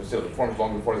 millihertz, but still it forms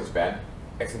long before this band.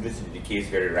 Eccentricity decays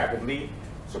very rapidly,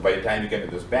 so by the time you get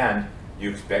into this band, you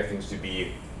expect things to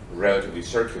be relatively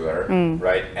circular,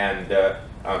 right? And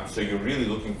so you're really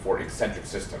looking for eccentric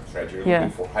systems, right? You're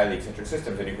looking for highly eccentric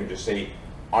systems, and you can just say,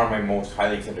 are my most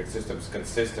highly eccentric systems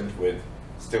consistent with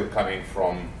still coming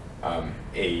from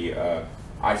a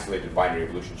isolated binary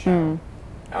evolution channel?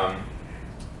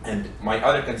 And my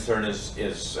other concern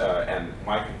is and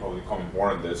Mike can probably comment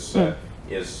more on this,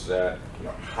 is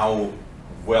how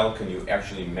well can you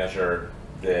actually measure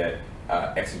the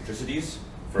eccentricities,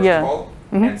 first of all,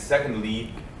 and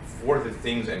secondly, for the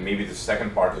things, and maybe the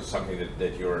second part is something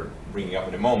that you're bringing up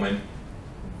in a moment,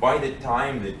 by the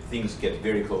time that things get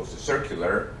very close to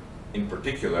circular, in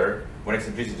particular, when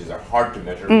eccentricities are hard to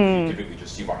measure, you typically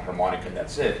just see one harmonic and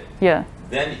that's it,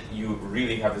 then you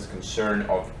really have this concern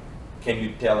of, can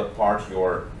you tell apart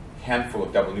your handful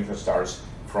of double neutron stars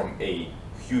from a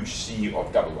huge sea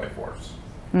of double white dwarfs?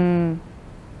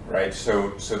 Right? So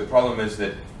the problem is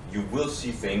that you will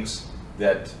see things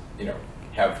that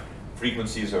have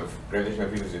frequencies of gravitational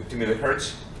frequencies of 2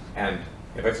 millihertz and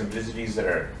have eccentricities that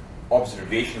are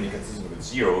observationally consistent with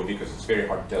 0, because it's very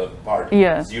hard to tell apart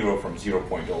 0 from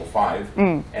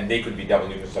 0.05, and they could be double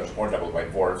neutron stars or double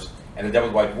white dwarfs, and the double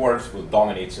white dwarfs will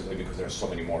dominate simply because there are so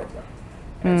many more of them.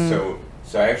 And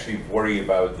so I actually worry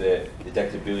about the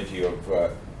detectability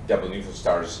of double neutron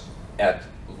stars at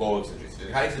low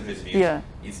eccentricities. High eccentricities,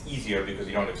 it's easier because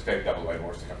you don't expect double white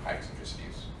dwarfs to have high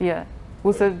eccentricities. Yeah.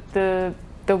 Well, so the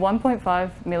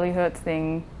 1.5 millihertz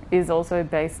thing is also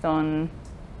based on,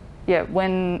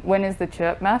 when is the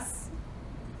chirp mass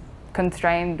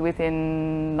constrained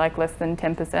within like less than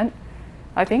 10%?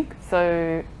 I think.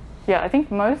 So yeah, I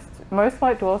think most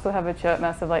white dwarfs will have a chirp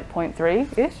mass of like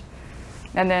 0.3-ish.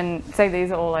 And then say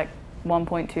these are all like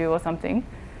 1.2 or something.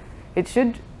 It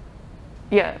should,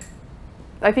 yeah.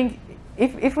 I think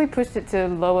if we pushed it to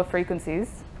lower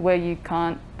frequencies where you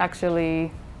can't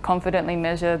actually confidently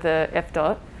measure the F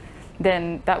dot,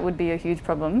 then that would be a huge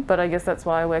problem. But I guess that's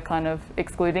why we're kind of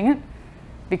excluding it.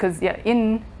 Because yeah,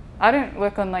 I don't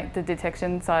work on like the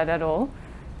detection side at all.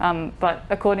 But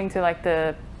according to like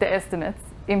the estimates,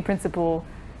 in principle,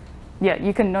 yeah,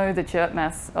 you can know the chirp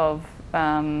mass of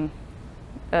a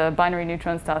binary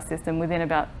neutron star system within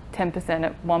about 10%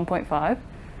 at 1.5.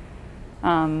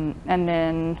 And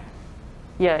then,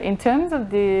 yeah, in terms of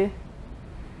the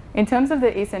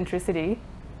eccentricity,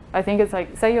 I think it's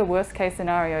like, say your worst case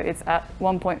scenario, it's at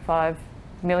 1.5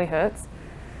 millihertz.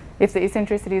 If the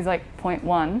eccentricity is like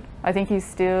 0.1, I think you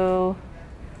still,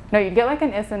 no, you'd get like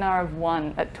an SNR of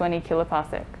 1 at 20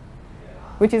 kiloparsec,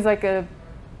 which is like a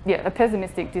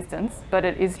pessimistic distance, but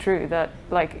it is true that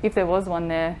like if there was one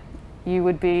there, you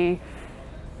would be,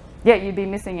 yeah, you'd be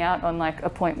missing out on like a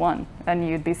 0.1 and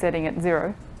you'd be setting at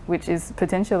 0, which is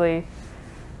potentially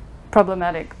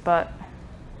problematic. But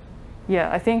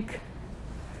yeah, I think,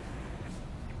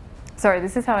 sorry,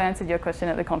 this is how I answered your question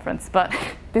at the conference, but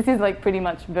this is like pretty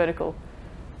much vertical.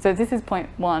 So this is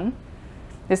 0.1.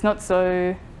 It's not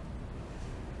so,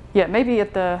 yeah, maybe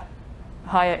at the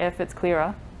higher F it's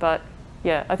clearer, but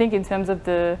yeah, I think in terms of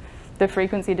the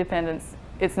frequency dependence,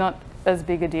 it's not as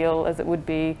big a deal as it would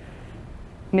be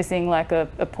missing like a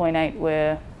 0.8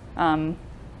 where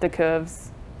the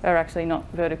curves are actually not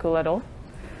vertical at all.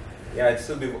 Yeah, I'd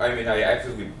still be, I mean, I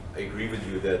absolutely agree with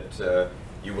you that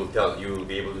you will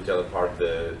be able to tell apart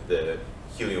the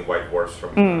helium white dwarfs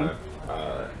from double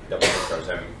white stars.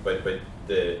 But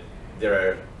there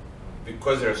are,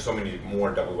 because there are so many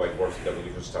more double white dwarfs and double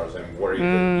neutron stars, I'm worried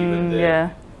that even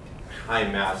the high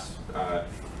mass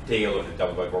tail of the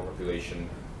double white dwarf population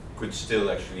could still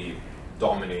actually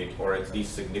dominate or at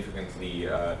least significantly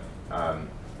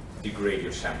degrade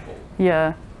your sample.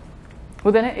 Yeah.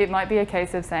 Well, then it might be a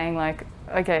case of saying like,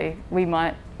 okay, we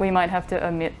might have to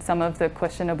omit some of the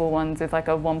questionable ones with like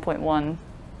a 1.1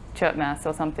 chirp mass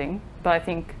or something. But I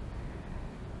think,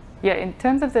 yeah, in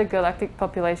terms of the galactic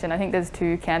population, I think there's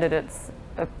two candidates,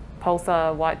 a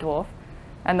pulsar white dwarf,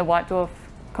 and the white dwarf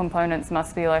components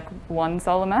must be like 1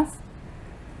 solar mass,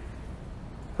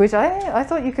 which I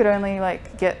thought you could only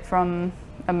like get from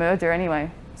a merger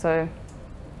anyway. So,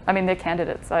 I mean, they're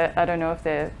candidates. I don't know if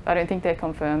I don't think they're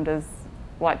confirmed as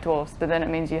white dwarfs, but then it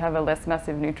means you have a less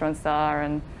massive neutron star,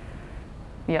 and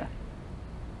yeah.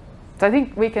 So I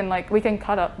think we can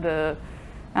cut up the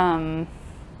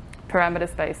parameter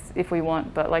space if we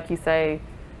want, but like you say,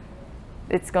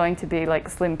 it's going to be like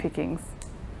slim pickings.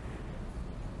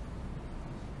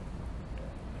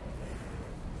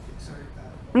 Sorry,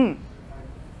 Mm.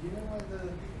 you know why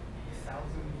the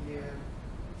 1,000-year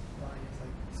line is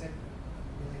like, you said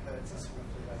millihertz is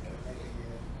roughly like a mega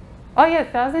year. Oh yeah,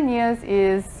 1,000 years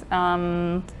is, I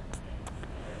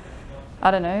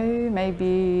don't know,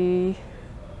 maybe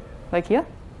like here?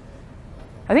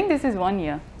 I think this is 1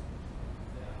 year.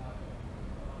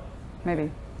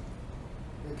 Maybe.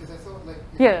 Because I thought like,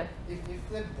 Yeah. if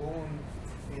they're born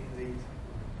in the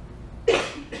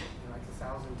like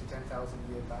 1,000 to 10,000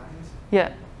 year band,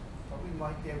 Yeah. probably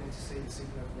might be able to see the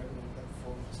signal of resonant at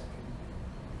 4 per second,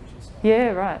 which is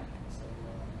Yeah, right. So,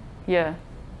 Yeah.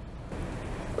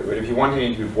 But if you want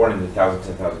anything to be born in the 1,000 to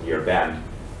 10,000 year band,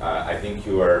 I think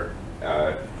you are,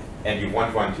 and you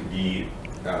want one to be,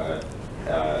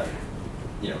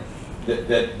 you know,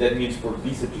 that means for at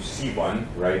least that you see one,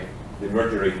 right? The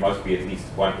merger rate must be at least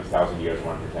 1 per 1,000 years,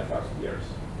 1 per 10,000 years,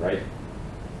 right?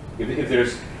 If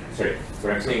there's, sorry,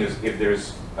 what I'm saying is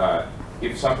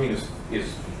if something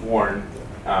is born,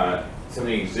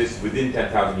 something exists within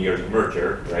 10,000 years of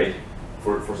merger, right?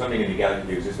 For something in the galaxy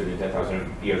to exist within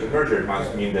 10,000 years of merger, it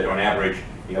must mean that on average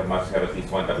you must have at least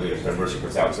 1 double neutron merger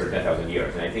per 10,000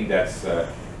 years, and I think that's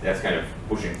kind of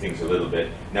pushing things a little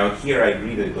bit. Now here I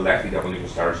agree that galactic double neutron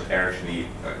stars are actually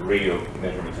radio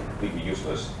measurements are completely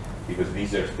useless, because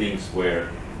these are things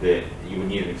where you would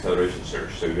need an acceleration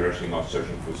search, so you're actually not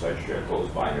searching for such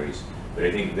closed binaries. But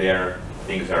I think there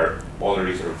things are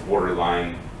already sort of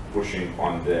borderline pushing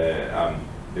on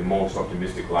the most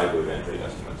optimistic LIGO event rate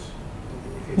estimates.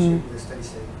 if you assume the steady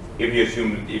state.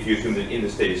 If you assume that in the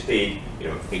steady state, you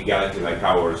know, a galaxy like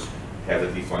ours has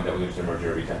at least 1 double neutron merger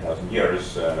every 10,000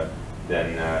 years,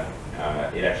 then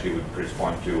it actually would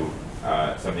correspond to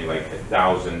something like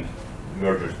 1,000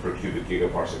 mergers per cubic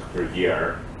gigaparsec per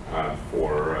year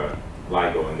for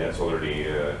LIGO, and that's already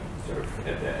sort of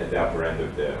at the upper end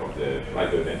of the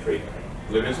LIGO event rate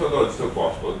limits, although it's still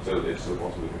possible. It's still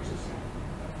possible to exist.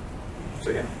 So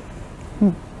yeah.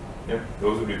 Yeah,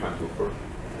 those would be fun to look for.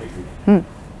 I agree.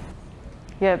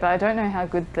 Yeah, but I don't know how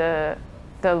good the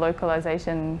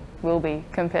localization will be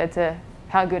compared to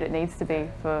how good it needs to be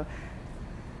for.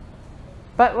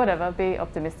 But whatever, be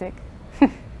optimistic.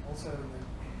 Also,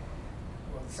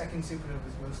 the second supernova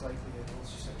is most likely a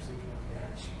ultra-step supernova,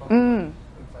 which probably look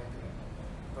like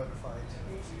a bona fide.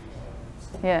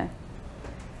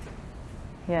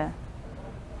 Yeah.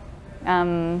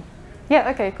 Yeah,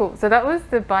 okay, cool. So that was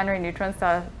the binary neutron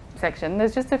star section.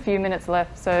 There's just a few minutes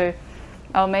left, so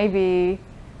I'll maybe,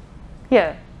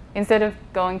 instead of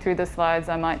going through the slides,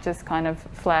 I might just kind of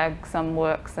flag some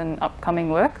works and upcoming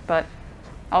work, but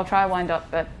I'll try wind up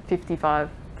at 55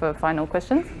 for final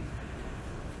questions.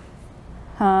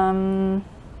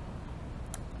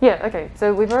 Okay,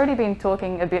 so we've already been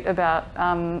talking a bit about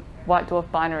white dwarf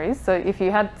binaries. So if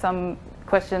you had some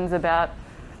questions about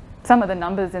some of the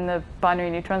numbers in the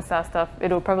binary neutron star stuff,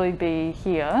 it'll probably be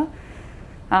here.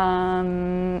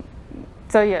 The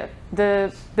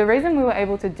reason we were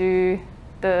able to do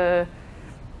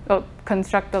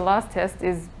construct the last test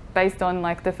is based on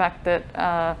like the fact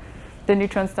that the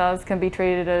neutron stars can be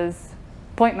treated as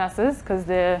point masses because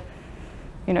they're,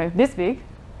 this big,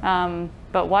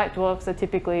 but white dwarfs are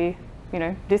typically,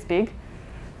 this big,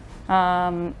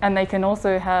 and they can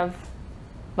also have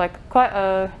like quite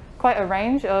a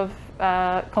range of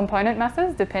component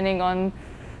masses depending on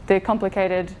the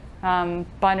complicated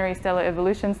binary stellar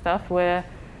evolution stuff where,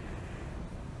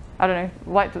 I don't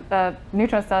know,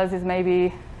 neutron stars is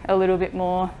maybe a little bit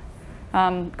more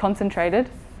concentrated.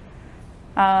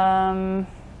 The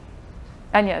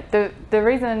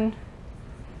reason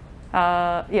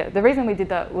we did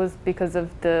that was because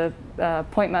of the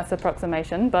point mass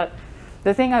approximation. But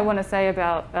the thing I want to say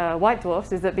about white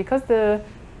dwarfs is that because the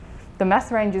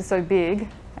mass range is so big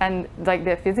and like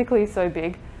they're physically so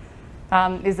big,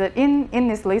 is that in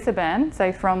this Lisa band,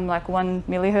 say from like 1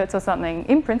 millihertz or something,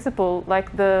 in principle,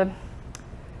 like the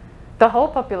whole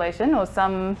population or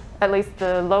some, at least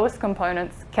the lowest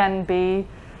components can be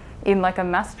in like a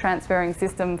mass transferring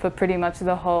system for pretty much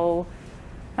the whole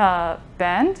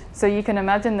band. So you can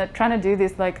imagine that trying to do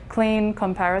this like clean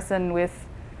comparison with,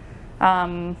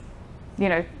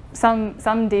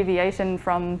 some deviation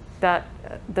from that,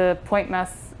 the point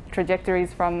mass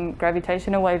trajectories from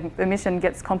gravitational wave emission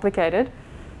gets complicated.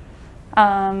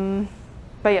 A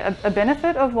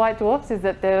benefit of white dwarfs is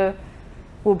that there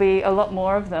will be a lot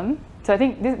more of them. So I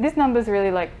think this number is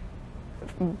really like,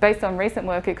 based on recent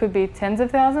work, it could be tens of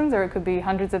thousands or it could be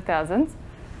hundreds of thousands.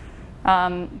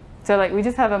 So like we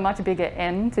just have a much bigger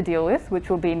N to deal with, which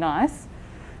will be nice.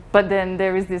 But then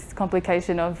there is this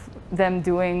complication of them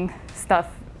doing stuff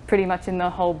pretty much in the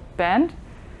whole band.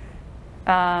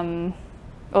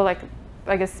 Or like,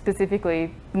 I guess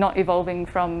specifically not evolving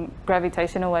from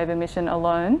gravitational wave emission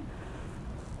alone.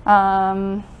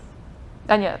 To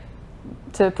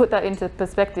put that into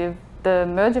perspective, the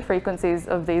merger frequencies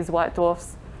of these white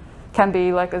dwarfs can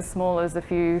be like as small as a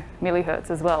few millihertz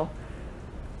as well.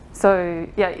 So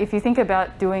if you think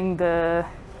about doing the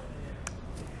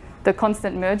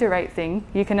constant merger rate thing,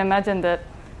 you can imagine that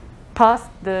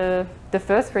past the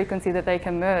first frequency that they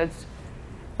can merge,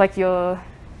 like your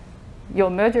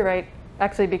merger rate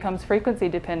actually becomes frequency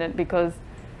dependent because,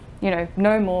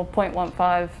 no more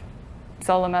 0.15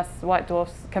 solar mass white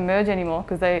dwarfs can merge anymore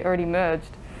because they already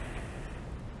merged.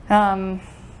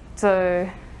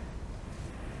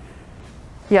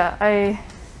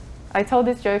 I told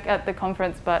this joke at the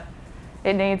conference, but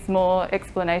it needs more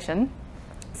explanation.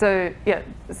 So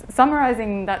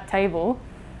summarizing that table,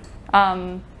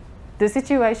 the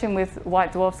situation with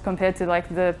white dwarfs compared to like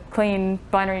the clean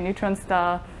binary neutron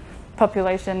star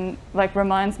population like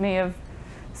reminds me of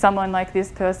someone like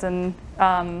this person,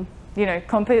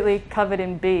 completely covered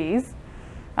in bees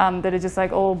that are just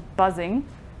like all buzzing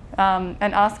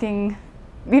and asking,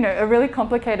 a really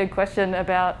complicated question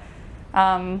about,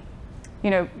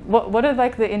 what are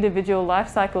like the individual life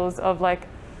cycles of like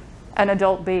an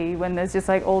adult bee when there's just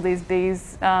like all these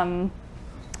bees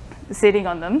sitting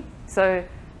on them. So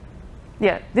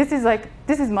this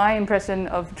is my impression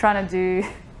of trying to do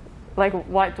like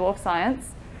white dwarf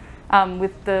science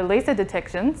with the LISA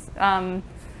detections.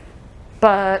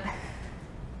 But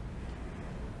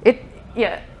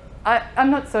I'm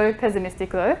not so pessimistic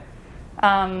though.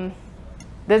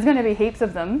 There's going to be heaps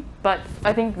of them, but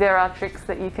I think there are tricks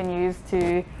that you can use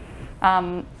to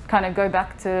kind of go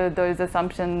back to those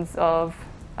assumptions of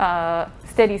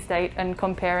steady state and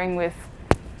comparing with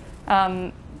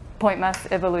point mass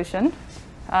evolution.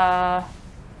 I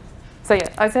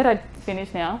said I'd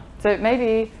finish now. So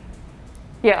maybe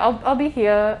yeah, I'll be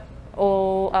here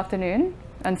all afternoon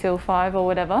until 5 or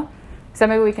whatever. So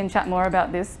maybe we can chat more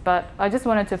about this, but I just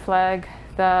wanted to flag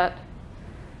that,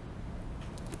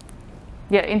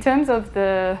 yeah, in terms of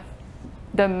the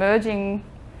merging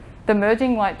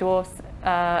white dwarfs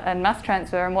and mass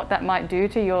transfer and what that might do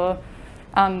to your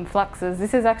fluxes,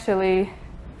 this has actually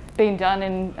been done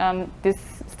in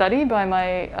this study by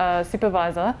my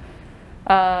supervisor.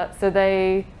 So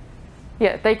they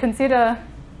consider,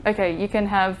 okay, you can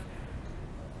have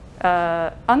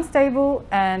unstable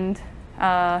and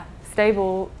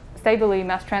stably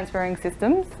mass transferring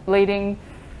systems leading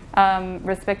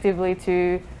respectively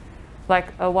to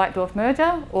like a white dwarf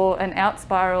merger or an out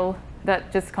spiral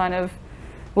that just kind of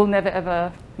will never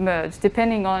ever merge,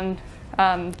 depending on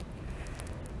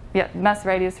mass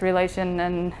radius relation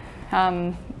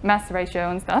and mass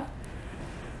ratio and stuff.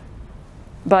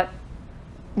 But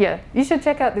yeah, you should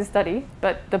check out this study.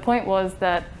 But the point was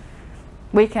that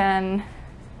we can,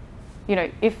 you know,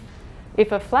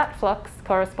 if a flat flux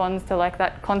corresponds to like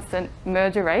that constant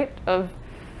merger rate of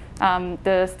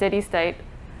the steady state,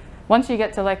 once you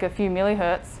get to like a few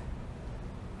millihertz,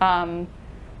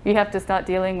 you have to start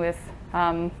dealing with,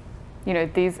 you know,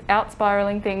 these out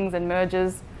spiraling things and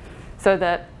mergers, so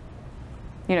that,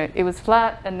 you know, it was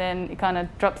flat and then it kind of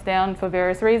drops down for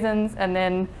various reasons, and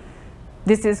then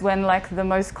this is when like the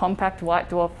most compact white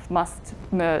dwarf must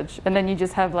merge, and then you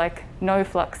just have like no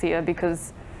flux here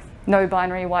because no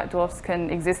binary white dwarfs can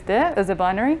exist there as a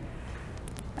binary.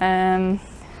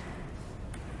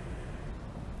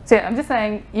 So yeah, I'm just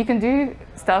saying you can do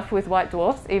stuff with white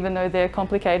dwarfs even though they're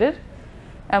complicated,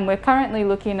 and we're currently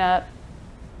looking at,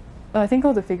 oh, I think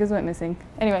all the figures went missing.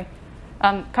 Anyway,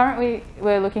 currently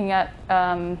we're looking at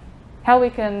how we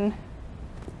can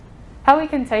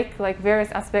take like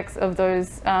various aspects of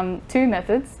those two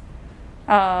methods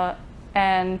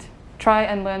and try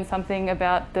and learn something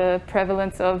about the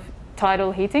prevalence of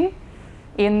tidal heating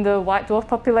in the white dwarf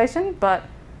population. But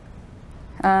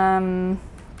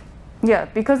yeah,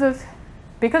 because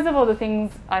of all the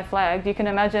things I flagged, you can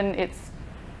imagine it's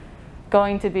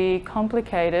going to be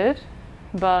complicated.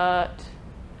 But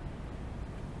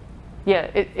yeah,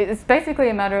 it's basically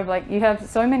a matter of like, you have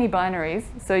so many binaries,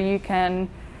 so you can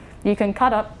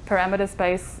cut up parameter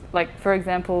space. Like for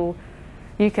example,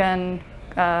 you can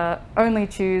only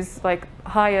choose like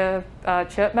higher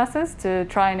chirp masses to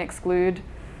try and exclude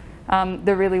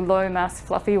the really low mass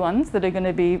fluffy ones that are going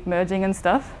to be merging and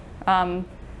stuff,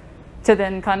 to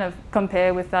then kind of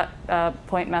compare with that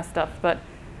point mass stuff. But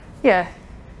yeah,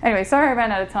 anyway, sorry I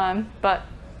ran out of time, but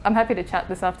I'm happy to chat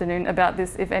this afternoon about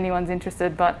this if anyone's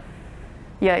interested. But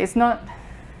yeah, it's not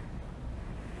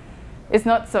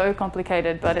so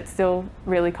complicated, but it's still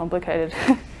really complicated,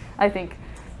 I think.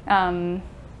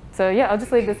 So yeah, I'll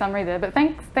just leave the summary there. But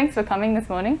thanks for coming this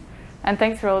morning, and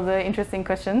thanks for all the interesting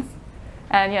questions.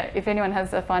 And yeah, if anyone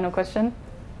has a final question,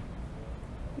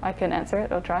 I can answer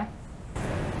it or try.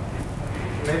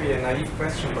 Maybe a naive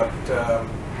question, but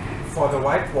for the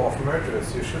white dwarf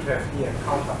mergers, you should have EM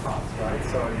counterparts, right?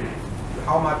 So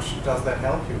how much does that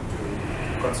help you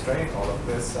to constrain all of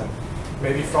this? And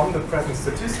maybe from the present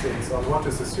statistics on what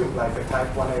is assumed, like a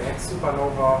type 1ax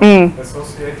supernova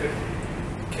associated,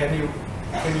 can you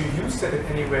use that in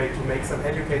any way to make some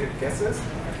educated guesses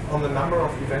on the number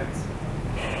of events?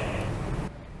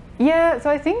 Yeah, so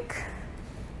I think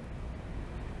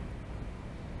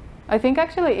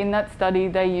actually in that study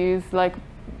they use like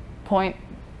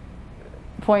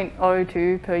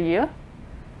 0.02 per year.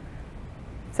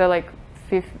 So like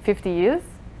 50 years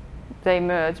they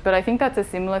merge. But I think that's a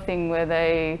similar thing where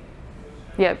they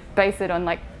base it on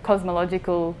like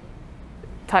cosmological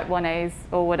type 1As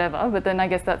or whatever. But then I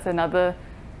guess that's another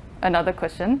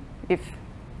question, if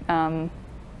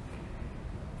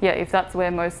that's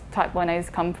where most type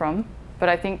 1As come from. But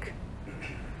I think,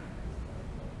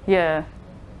 yeah,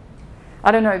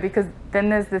 I don't know, because then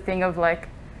there's the thing of like,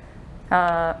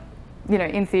 you know,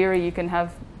 in theory you can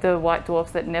have the white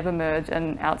dwarfs that never merge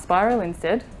and out spiral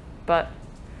instead. But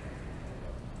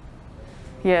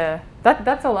yeah,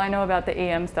 that's all I know about the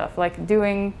EM stuff, like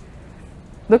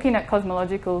looking at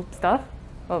cosmological stuff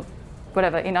or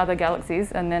whatever in other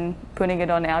galaxies and then putting it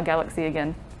on our galaxy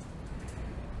again.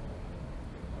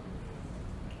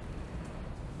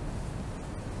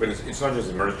 But it's not just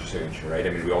the merger signature, right? I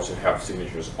mean, we also have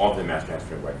signatures of the mass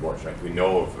transferring white dwarfs, right? We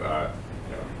know of a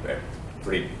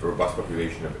pretty robust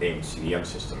population of AMCDM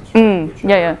systems, right? Which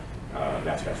are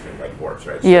mass transferring white dwarfs,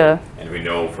 right? So, and we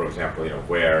know, for example,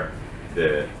 where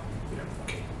the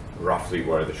roughly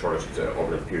where the shortest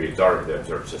orbital periods are of the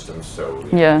observed systems. So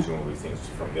presumably things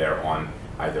from there on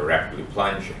either rapidly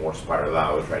plunge or spiral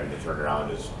out, right? And the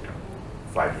turnaround is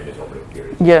 5 minutes over the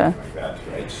period, Yeah. something like that,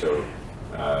 right? So,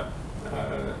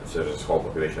 so there's this whole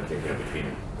population of things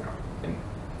between in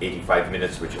 85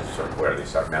 minutes, which is sort of where they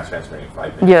start mass transferring, in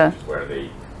 5 minutes, Yeah. which is where they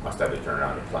must have the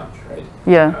turnaround and plunge, right?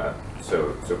 Yeah.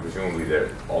 So presumably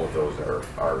all of those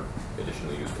are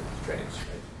additionally useful constraints,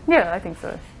 right? Yeah, I think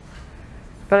so.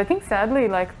 But I think sadly,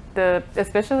 like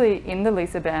especially in the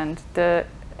LISA band, the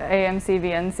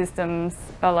AM-CVN systems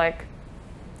are like,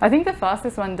 I think the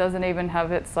fastest one doesn't even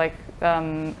have its like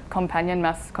companion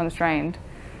mass constrained.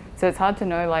 So it's hard to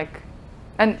know like,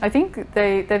 and I think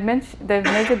they've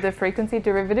measured the frequency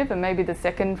derivative and maybe the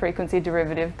second frequency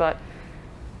derivative, but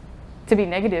to be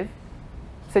negative,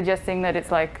 suggesting that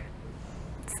it's like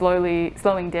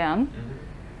slowing down. Mm-hmm.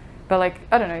 But like,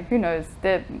 I don't know, who knows?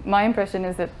 My impression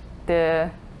is that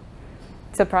they're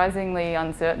surprisingly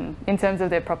uncertain in terms of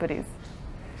their properties.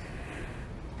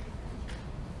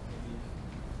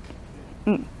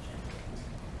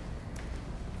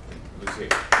 Lucy,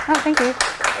 Oh, thank you. I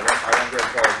won't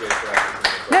apologize for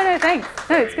that. No, thanks.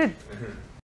 No, it's good.